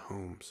their own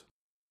homes.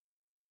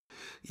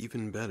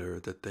 Even better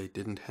that they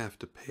didn't have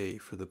to pay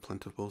for the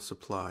plentiful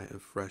supply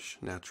of fresh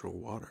natural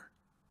water.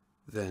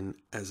 Then,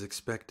 as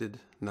expected,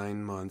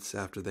 9 months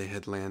after they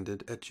had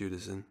landed at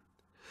Judason,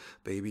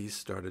 babies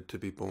started to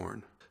be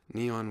born.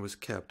 Neon was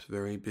kept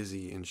very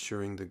busy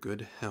ensuring the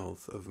good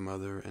health of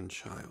mother and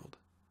child.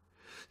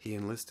 He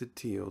enlisted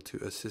Teal to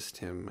assist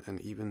him,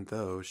 and even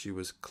though she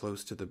was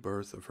close to the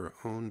birth of her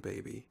own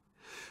baby,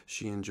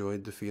 she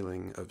enjoyed the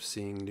feeling of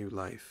seeing new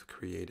life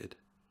created.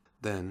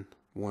 Then,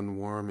 one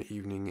warm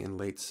evening in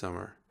late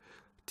summer,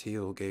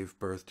 Teal gave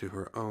birth to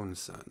her own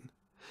son,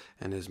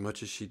 and as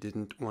much as she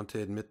didn't want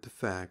to admit the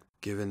fact,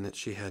 given that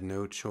she had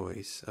no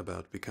choice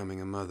about becoming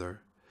a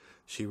mother,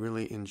 she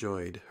really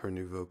enjoyed her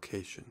new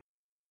vocation.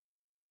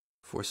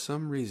 For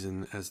some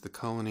reason, as the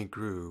colony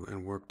grew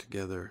and worked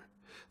together,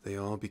 they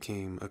all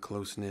became a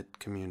close-knit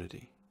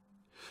community.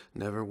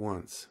 Never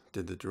once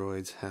did the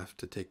droids have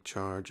to take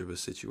charge of a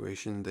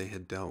situation they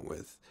had dealt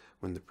with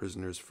when the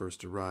prisoners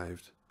first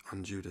arrived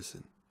on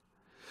Judason.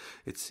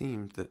 It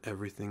seemed that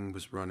everything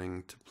was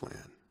running to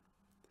plan.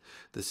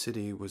 The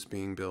city was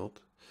being built,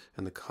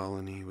 and the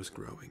colony was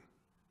growing.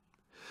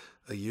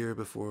 A year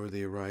before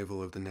the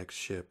arrival of the next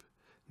ship,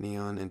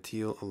 Neon and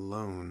Teal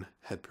alone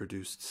had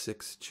produced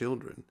 6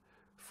 children,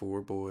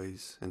 4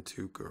 boys and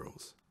 2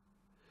 girls.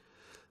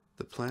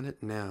 The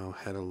planet now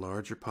had a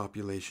larger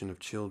population of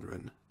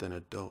children than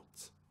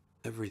adults.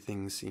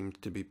 Everything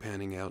seemed to be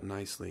panning out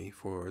nicely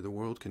for the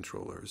world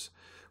controllers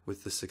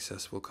with the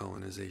successful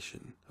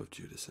colonization of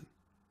Judason.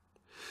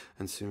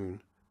 And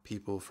soon,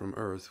 people from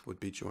Earth would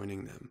be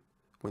joining them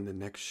when the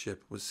next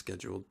ship was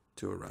scheduled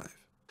to arrive.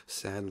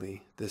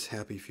 Sadly, this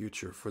happy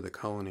future for the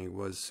colony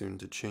was soon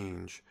to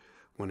change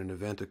when an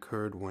event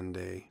occurred one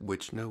day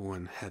which no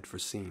one had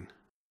foreseen.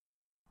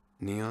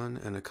 Neon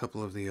and a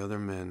couple of the other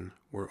men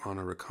were on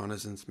a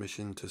reconnaissance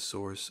mission to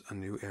source a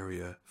new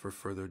area for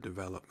further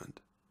development.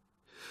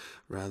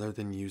 Rather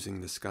than using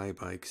the sky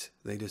bikes,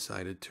 they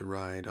decided to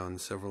ride on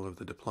several of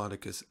the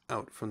Diplodocus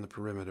out from the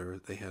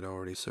perimeter they had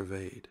already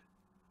surveyed.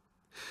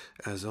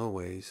 As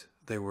always,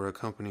 they were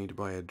accompanied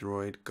by a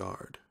droid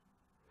guard.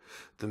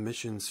 The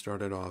mission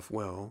started off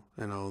well,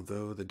 and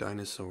although the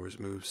dinosaurs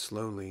moved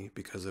slowly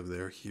because of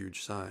their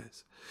huge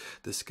size,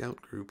 the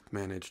scout group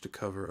managed to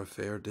cover a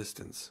fair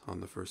distance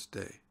on the first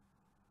day.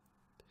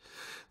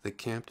 They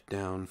camped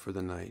down for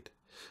the night,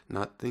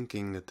 not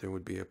thinking that there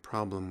would be a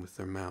problem with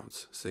their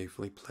mounts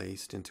safely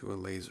placed into a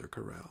laser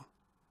corral.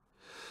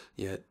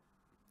 Yet,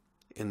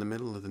 in the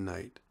middle of the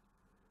night,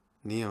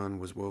 Neon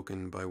was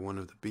woken by one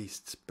of the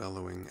beasts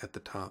bellowing at the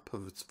top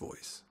of its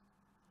voice.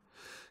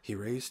 He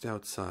raced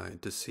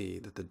outside to see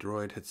that the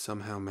droid had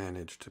somehow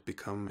managed to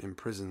become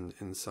imprisoned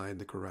inside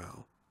the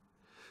corral.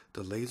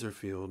 The laser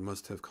field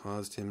must have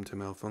caused him to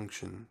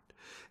malfunction,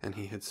 and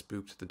he had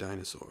spooked the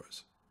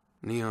dinosaurs.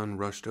 Neon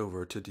rushed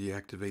over to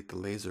deactivate the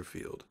laser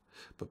field,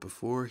 but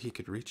before he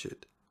could reach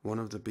it, one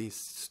of the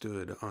beasts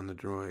stood on the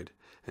droid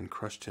and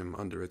crushed him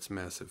under its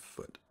massive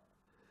foot.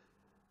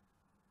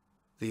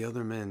 The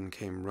other men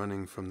came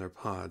running from their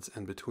pods,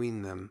 and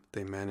between them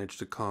they managed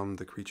to calm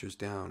the creatures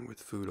down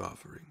with food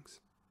offerings.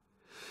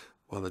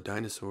 While the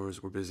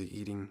dinosaurs were busy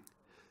eating,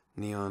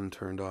 Neon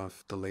turned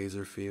off the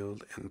laser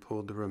field and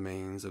pulled the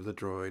remains of the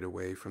droid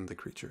away from the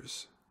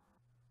creatures.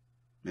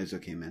 It's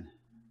okay, man.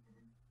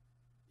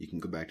 You can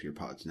go back to your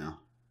pods now.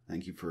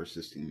 Thank you for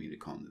assisting me to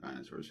calm the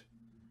dinosaurs.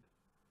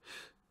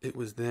 It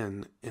was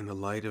then, in the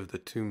light of the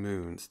 2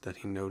 moons, that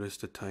he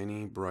noticed a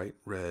tiny, bright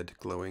red,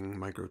 glowing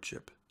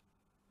microchip.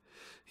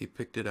 He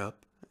picked it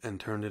up and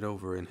turned it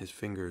over in his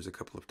fingers a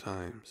couple of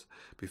times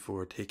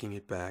before taking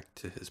it back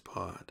to his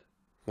pod.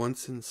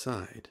 Once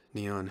inside,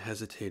 Neon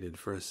hesitated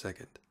for a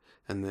second,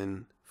 and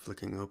then,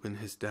 flicking open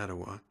his data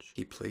watch,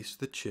 he placed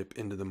the chip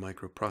into the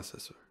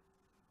microprocessor.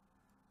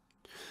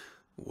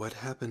 What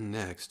happened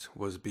next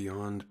was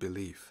beyond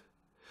belief.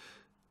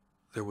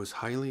 There was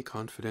highly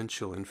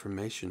confidential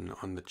information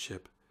on the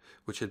chip,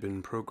 which had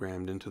been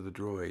programmed into the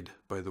droid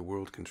by the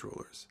world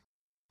controllers.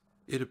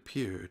 It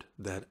appeared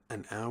that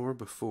an hour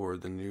before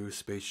the new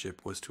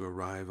spaceship was to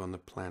arrive on the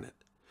planet,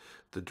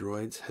 the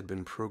droids had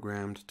been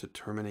programmed to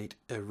terminate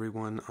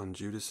everyone on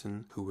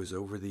Judason who was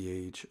over the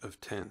age of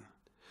 10.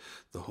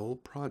 The whole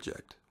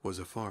project was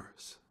a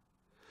farce.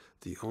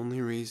 The only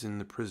reason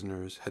the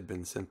prisoners had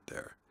been sent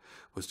there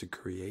was to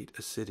create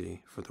a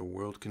city for the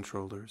world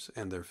controllers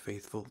and their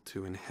faithful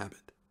to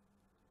inhabit.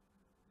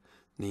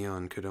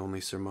 Neon could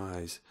only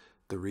surmise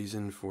the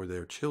reason for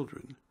their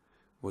children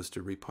was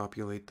to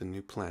repopulate the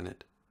new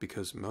planet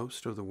because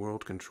most of the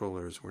world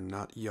controllers were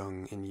not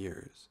young in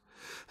years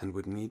and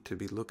would need to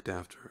be looked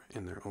after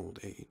in their old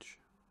age.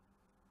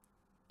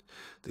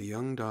 The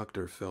young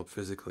doctor felt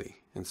physically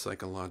and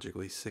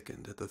psychologically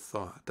sickened at the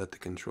thought that the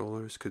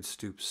controllers could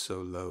stoop so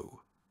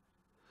low.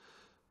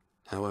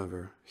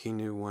 However, he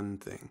knew one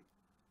thing.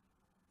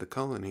 The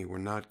colony were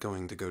not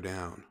going to go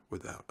down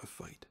without a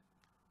fight.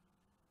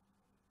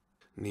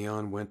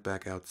 Neon went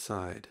back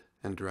outside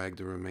and dragged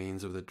the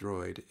remains of the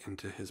droid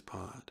into his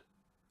pod.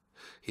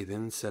 He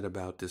then set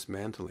about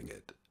dismantling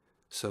it,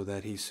 so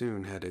that he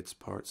soon had its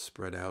parts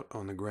spread out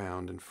on the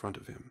ground in front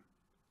of him.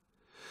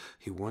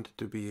 He wanted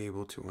to be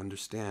able to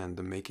understand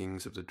the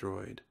makings of the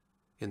droid,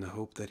 in the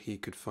hope that he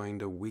could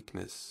find a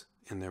weakness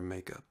in their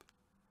makeup.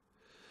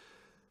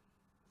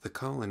 The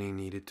colony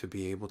needed to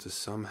be able to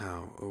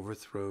somehow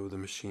overthrow the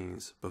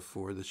machines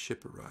before the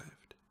ship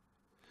arrived.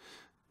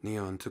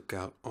 Neon took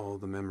out all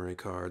the memory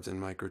cards and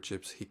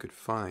microchips he could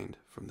find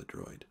from the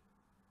droid.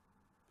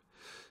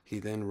 He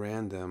then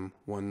ran them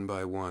one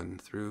by one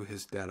through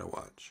his data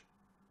watch.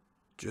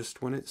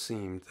 Just when it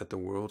seemed that the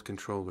world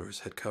controllers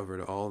had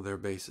covered all their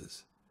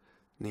bases,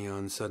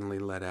 Neon suddenly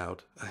let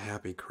out a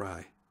happy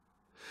cry.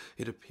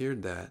 It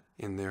appeared that,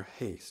 in their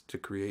haste to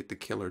create the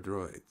killer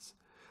droids,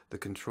 the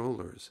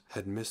controllers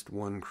had missed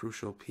one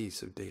crucial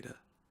piece of data.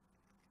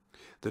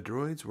 The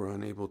droids were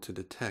unable to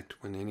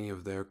detect when any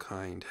of their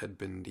kind had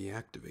been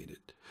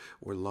deactivated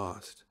or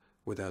lost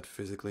without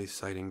physically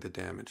sighting the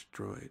damaged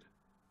droid.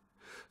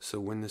 So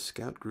when the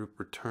scout group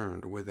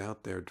returned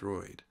without their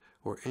droid,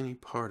 or any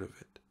part of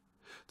it,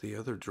 the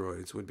other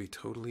droids would be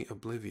totally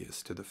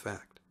oblivious to the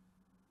fact.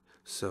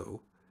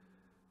 So,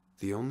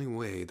 the only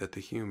way that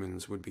the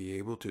humans would be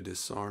able to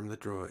disarm the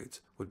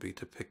droids would be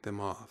to pick them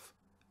off,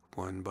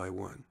 one by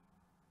one.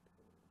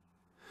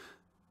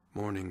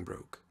 Morning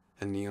broke,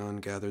 and Neon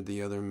gathered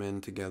the other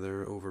men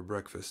together over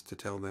breakfast to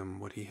tell them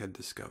what he had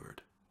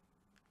discovered.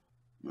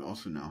 We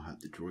also now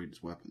have the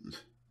droids'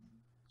 weapons,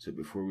 so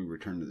before we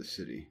return to the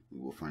city, we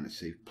will find a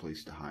safe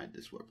place to hide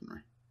this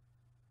weaponry.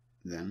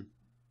 Then,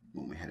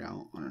 when we head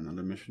out on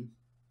another mission,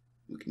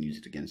 we can use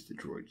it against the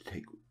droid to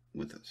take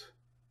with us.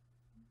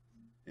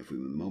 If we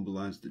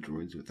immobilize the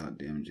droids without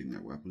damaging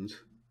their weapons,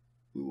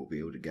 we will be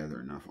able to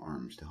gather enough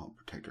arms to help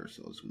protect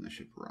ourselves when the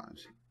ship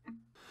arrives.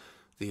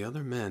 The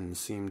other men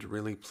seemed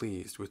really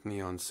pleased with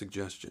Neon's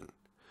suggestion,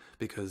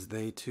 because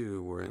they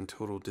too were in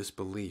total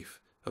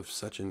disbelief of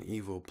such an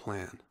evil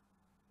plan.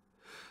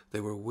 They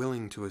were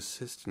willing to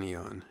assist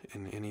Neon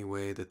in any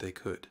way that they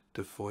could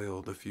to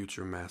foil the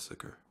future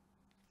massacre.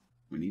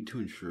 We need to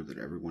ensure that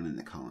everyone in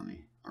the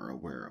colony are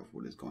aware of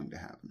what is going to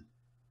happen.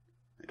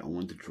 I don't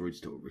want the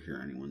droids to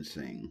overhear anyone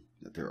saying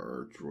that there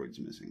are droids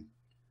missing.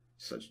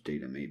 Such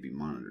data may be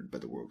monitored by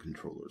the world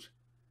controllers,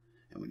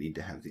 and we need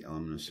to have the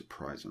element of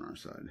surprise on our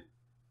side,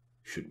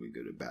 should we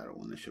go to battle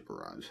when the ship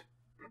arrives.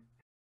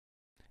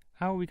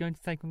 How are we going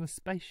to take on the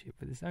spaceship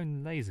with its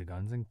own laser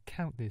guns and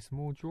countless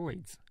more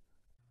droids?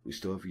 We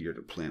still have a year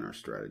to plan our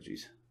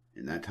strategies.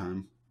 In that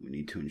time, we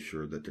need to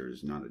ensure that there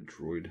is not a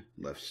droid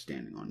left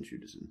standing on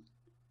Judason.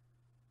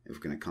 If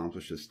we can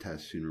accomplish this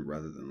task sooner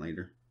rather than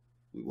later,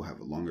 we will have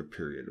a longer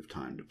period of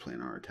time to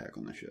plan our attack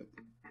on the ship.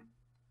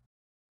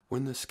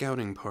 When the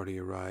scouting party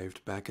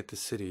arrived back at the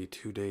city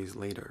 2 days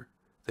later,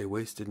 they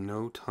wasted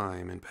no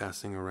time in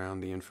passing around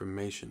the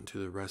information to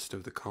the rest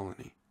of the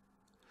colony.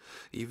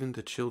 Even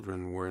the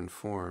children were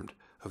informed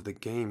of the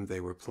game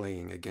they were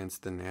playing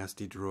against the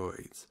nasty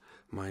droids,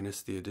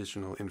 minus the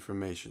additional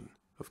information,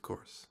 of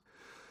course.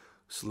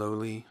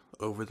 Slowly,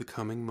 over the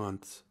coming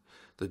months,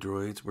 the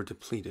droids were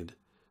depleted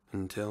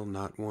until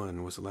not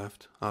one was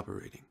left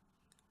operating.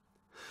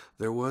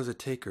 There was a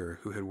taker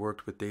who had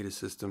worked with data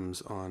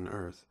systems on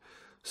Earth,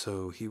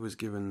 So he was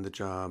given the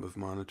job of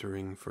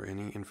monitoring for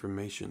any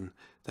information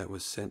that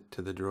was sent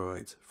to the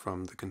droids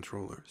from the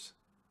controllers.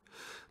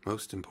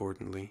 Most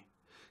importantly,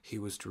 he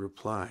was to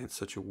reply in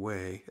such a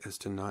way as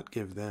to not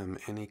give them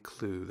any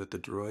clue that the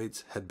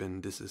droids had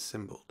been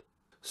disassembled.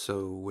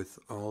 So, with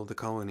all the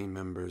colony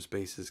members'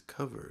 bases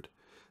covered,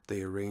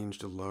 they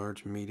arranged a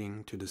large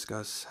meeting to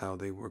discuss how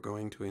they were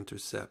going to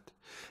intercept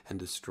and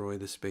destroy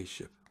the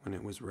spaceship when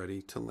it was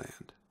ready to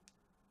land.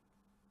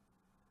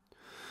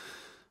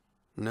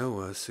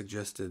 Noah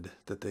suggested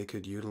that they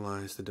could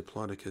utilize the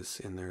Diplodocus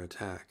in their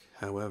attack.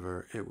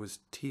 However, it was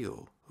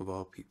Teal, of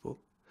all people,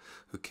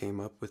 who came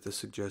up with the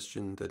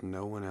suggestion that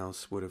no one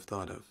else would have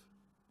thought of.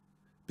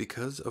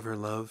 Because of her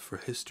love for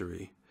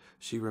history,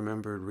 she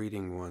remembered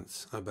reading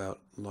once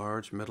about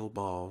large metal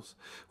balls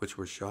which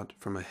were shot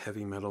from a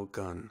heavy metal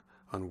gun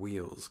on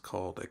wheels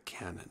called a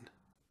cannon.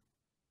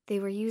 They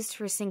were used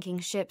for sinking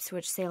ships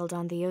which sailed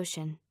on the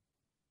ocean.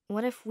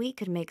 What if we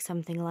could make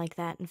something like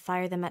that and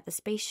fire them at the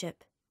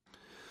spaceship?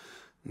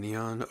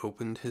 Neon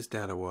opened his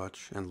data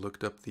watch and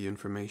looked up the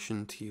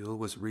information Teal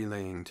was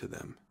relaying to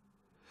them.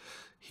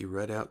 He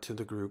read out to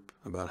the group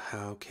about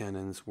how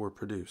cannons were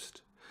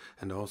produced,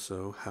 and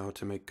also how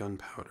to make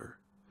gunpowder,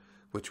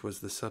 which was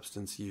the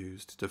substance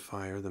used to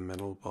fire the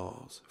metal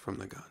balls from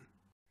the gun.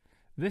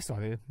 This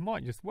idea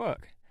might just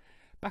work.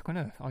 Back on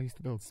Earth, I used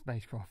to build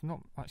spacecraft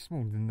not much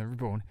smaller than the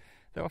Reborn.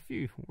 There are a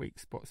few weak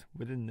spots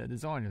within the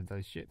design of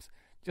those ships.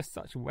 Just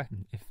such a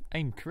weapon, if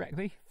aimed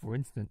correctly, for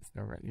instance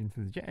directly into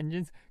the jet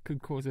engines,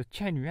 could cause a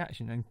chain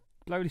reaction and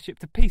blow the ship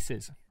to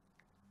pieces.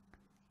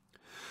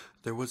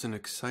 There was an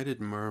excited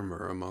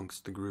murmur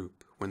amongst the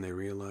group when they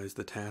realized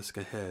the task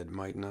ahead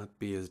might not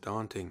be as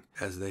daunting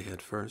as they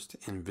had first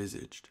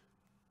envisaged.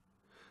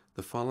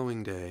 The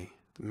following day,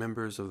 the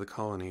members of the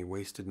colony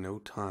wasted no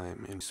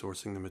time in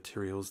sourcing the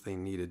materials they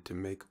needed to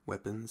make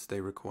weapons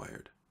they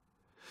required.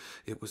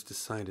 It was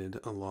decided,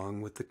 along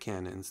with the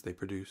cannons they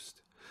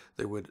produced,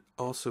 there would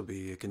also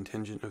be a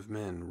contingent of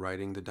men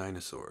riding the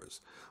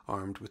dinosaurs,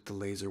 armed with the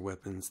laser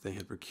weapons they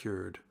had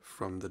procured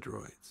from the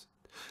droids.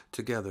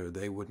 Together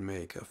they would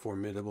make a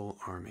formidable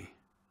army.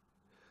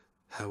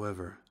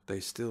 However, they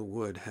still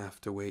would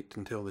have to wait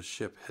until the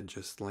ship had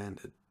just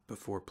landed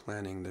before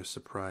planning their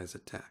surprise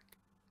attack.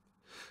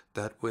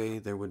 That way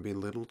there would be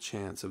little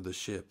chance of the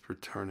ship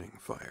returning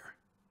fire.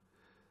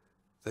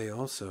 They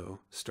also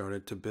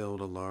started to build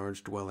a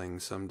large dwelling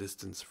some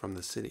distance from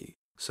the city,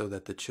 so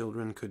that the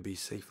children could be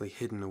safely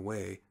hidden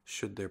away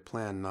should their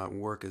plan not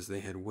work as they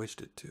had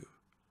wished it to.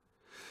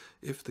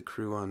 If the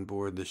crew on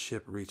board the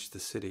ship reached the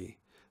city,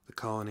 the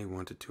colony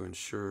wanted to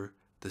ensure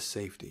the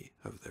safety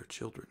of their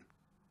children.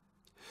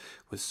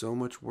 With so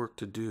much work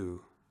to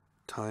do,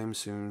 time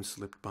soon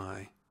slipped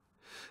by,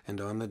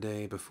 and on the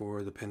day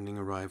before the pending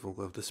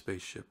arrival of the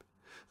spaceship,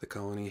 the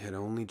colony had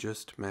only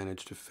just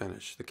managed to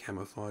finish the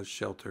camouflage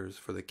shelters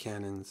for the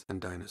cannons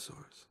and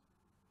dinosaurs.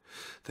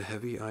 The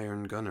heavy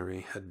iron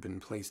gunnery had been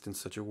placed in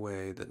such a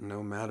way that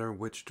no matter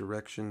which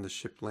direction the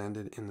ship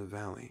landed in the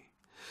valley,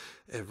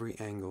 every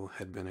angle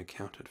had been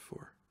accounted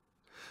for.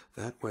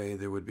 That way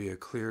there would be a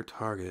clear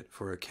target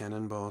for a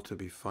cannonball to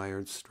be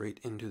fired straight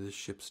into the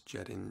ship's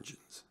jet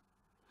engines.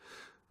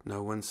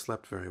 No one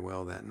slept very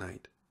well that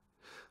night.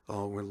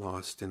 All were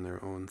lost in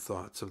their own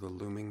thoughts of the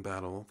looming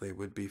battle they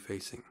would be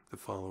facing the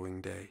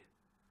following day.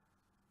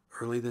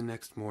 Early the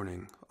next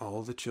morning,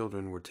 all the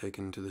children were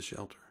taken to the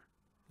shelter.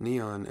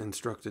 Neon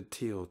instructed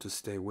Teal to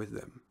stay with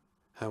them.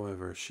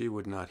 However, she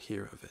would not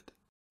hear of it.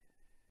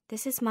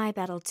 This is my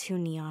battle too,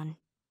 Neon.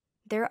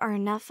 There are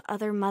enough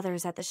other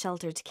mothers at the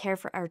shelter to care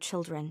for our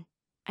children.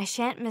 I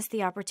shan't miss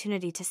the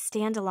opportunity to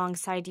stand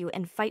alongside you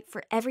and fight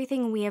for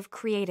everything we have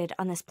created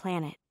on this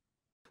planet.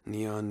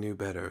 Neon knew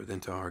better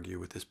than to argue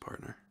with his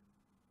partner.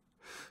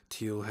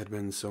 Teal had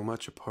been so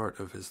much a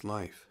part of his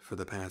life for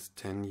the past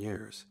 10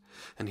 years,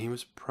 and he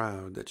was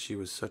proud that she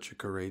was such a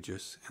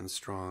courageous and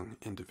strong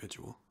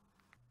individual.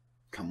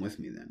 Come with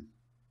me, then.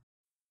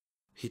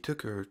 He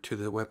took her to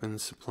the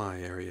weapons supply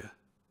area.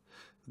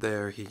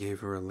 There he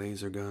gave her a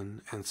laser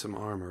gun and some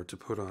armor to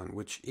put on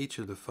which each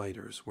of the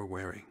fighters were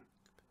wearing.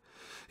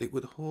 It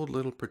would hold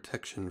little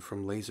protection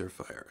from laser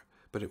fire,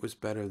 but it was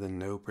better than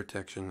no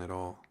protection at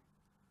all.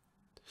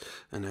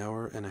 An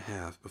hour and a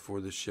half before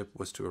the ship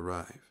was to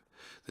arrive,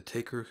 the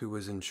taker who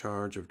was in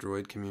charge of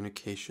droid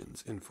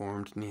communications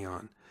informed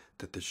Neon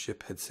that the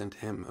ship had sent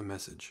him a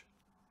message.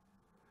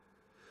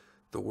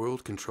 The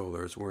world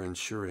controllers were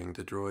ensuring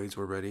the droids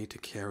were ready to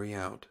carry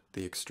out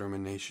the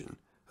extermination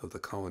of the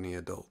colony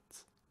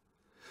adults.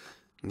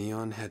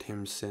 Neon had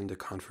him send a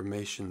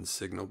confirmation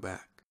signal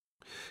back.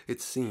 It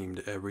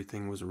seemed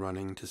everything was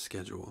running to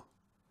schedule.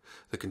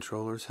 The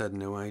controllers had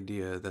no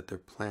idea that their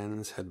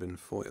plans had been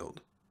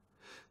foiled.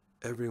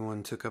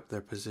 Everyone took up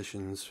their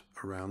positions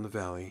around the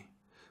valley,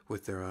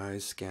 with their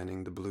eyes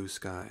scanning the blue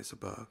skies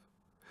above.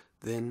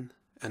 Then,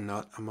 and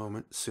not a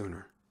moment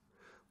sooner,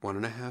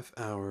 1.5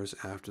 hours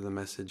after the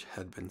message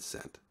had been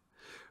sent,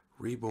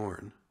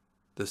 Reborn,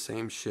 the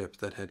same ship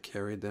that had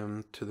carried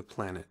them to the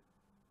planet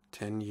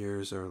 10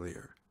 years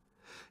earlier,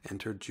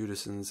 entered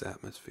Judason's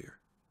atmosphere.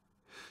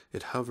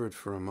 It hovered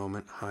for a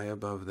moment high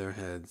above their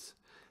heads,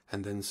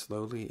 and then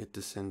slowly it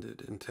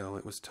descended until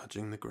it was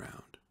touching the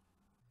ground.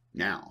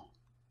 Now!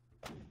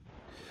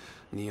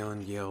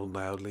 Neon yelled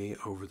loudly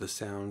over the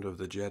sound of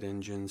the jet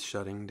engines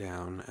shutting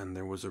down, and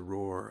there was a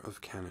roar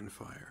of cannon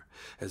fire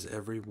as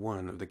every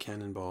one of the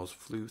cannonballs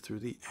flew through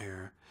the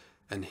air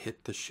and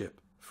hit the ship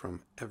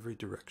from every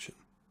direction.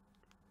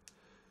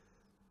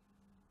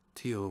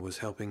 Teal was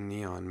helping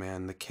Neon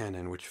man the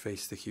cannon which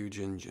faced the huge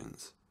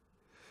engines.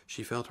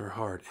 She felt her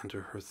heart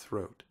enter her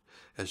throat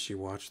as she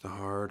watched the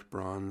hard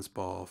bronze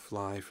ball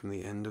fly from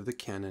the end of the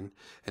cannon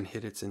and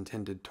hit its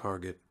intended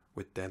target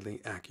with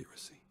deadly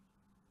accuracy.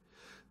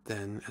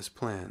 Then, as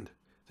planned,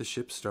 the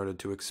ship started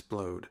to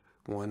explode,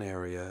 one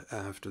area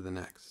after the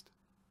next.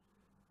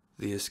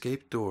 The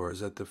escape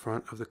doors at the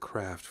front of the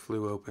craft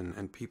flew open,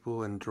 and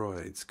people and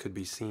droids could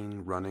be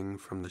seen running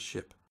from the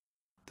ship.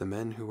 The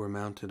men who were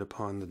mounted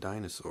upon the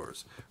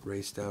dinosaurs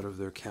raced out of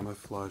their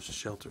camouflaged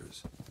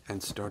shelters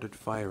and started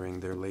firing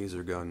their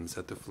laser guns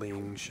at the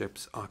fleeing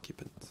ship's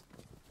occupants.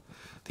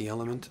 The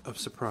element of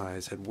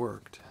surprise had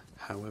worked.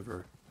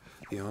 However,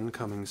 the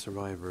oncoming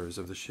survivors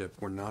of the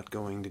ship were not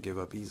going to give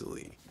up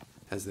easily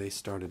as they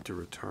started to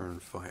return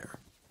fire.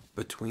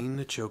 Between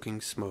the choking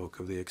smoke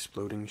of the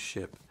exploding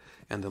ship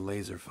and the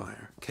laser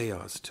fire,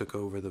 chaos took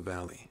over the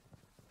valley.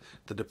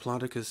 The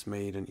Diplodocus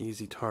made an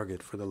easy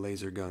target for the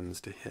laser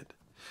guns to hit,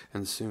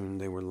 and soon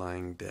they were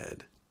lying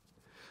dead.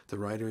 The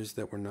riders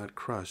that were not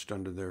crushed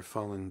under their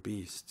fallen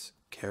beasts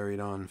carried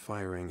on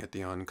firing at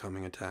the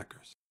oncoming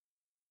attackers.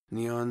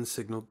 Neon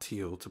signaled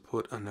Teal to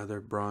put another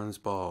bronze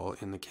ball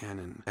in the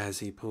cannon as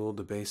he pulled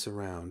the base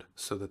around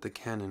so that the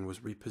cannon was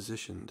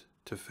repositioned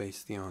to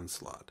face the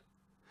onslaught.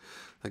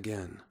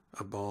 Again,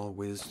 a ball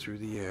whizzed through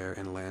the air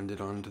and landed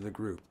onto the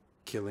group,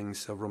 killing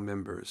several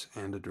members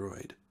and a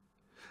droid.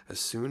 As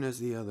soon as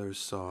the others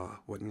saw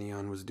what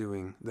Neon was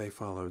doing, they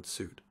followed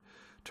suit,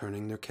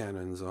 turning their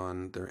cannons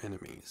on their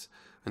enemies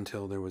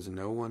until there was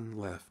no one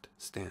left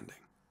standing.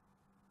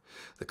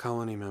 The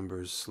colony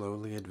members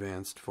slowly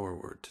advanced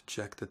forward to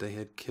check that they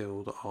had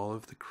killed all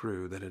of the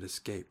crew that had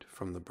escaped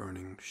from the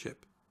burning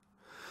ship.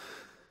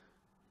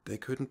 They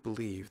couldn't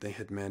believe they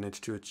had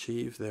managed to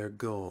achieve their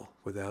goal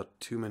without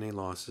too many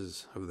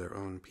losses of their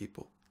own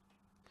people.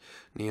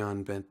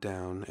 Neon bent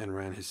down and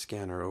ran his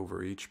scanner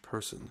over each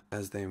person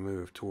as they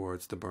moved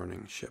towards the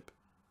burning ship.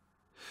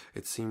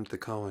 It seemed the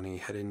colony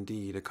had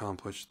indeed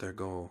accomplished their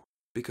goal,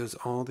 because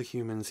all the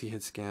humans he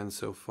had scanned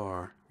so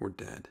far were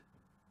dead.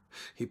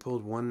 He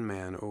pulled one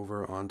man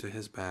over onto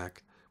his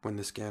back when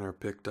the scanner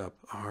picked up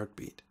a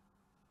heartbeat.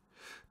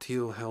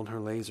 Teal held her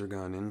laser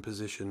gun in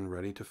position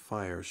ready to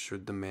fire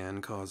should the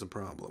man cause a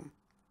problem.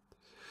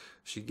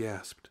 She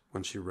gasped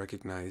when she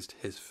recognized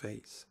his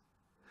face.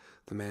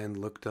 The man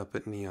looked up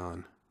at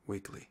Neon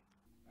weakly.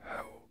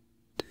 How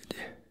did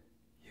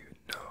you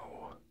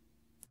know?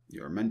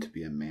 You are meant to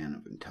be a man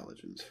of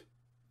intelligence.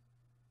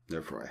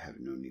 Therefore, I have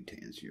no need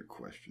to answer your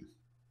question.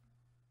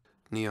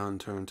 Neon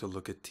turned to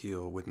look at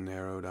Teal with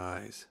narrowed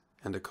eyes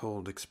and a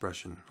cold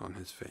expression on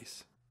his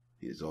face.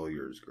 He is all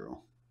yours,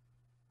 girl.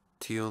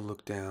 Teal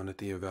looked down at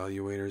the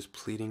Evaluator's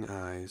pleading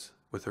eyes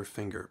with her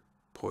finger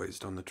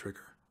poised on the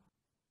trigger.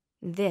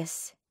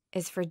 This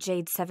is for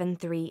Jade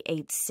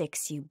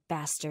 7386, you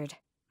bastard.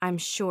 I'm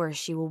sure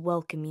she will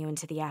welcome you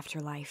into the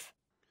afterlife.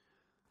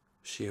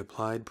 She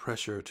applied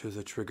pressure to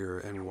the trigger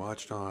and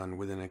watched on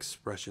with an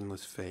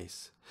expressionless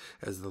face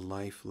as the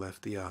life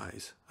left the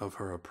eyes of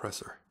her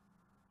oppressor.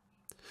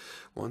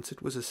 Once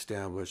it was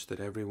established that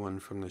everyone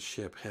from the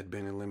ship had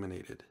been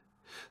eliminated,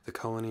 the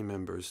colony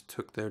members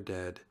took their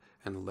dead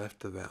and left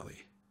the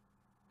valley.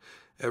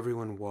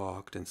 Everyone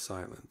walked in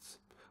silence,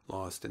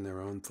 lost in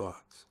their own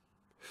thoughts.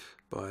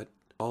 But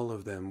all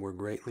of them were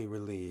greatly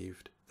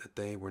relieved that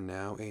they were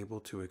now able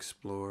to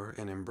explore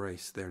and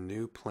embrace their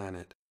new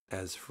planet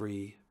as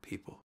free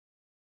people.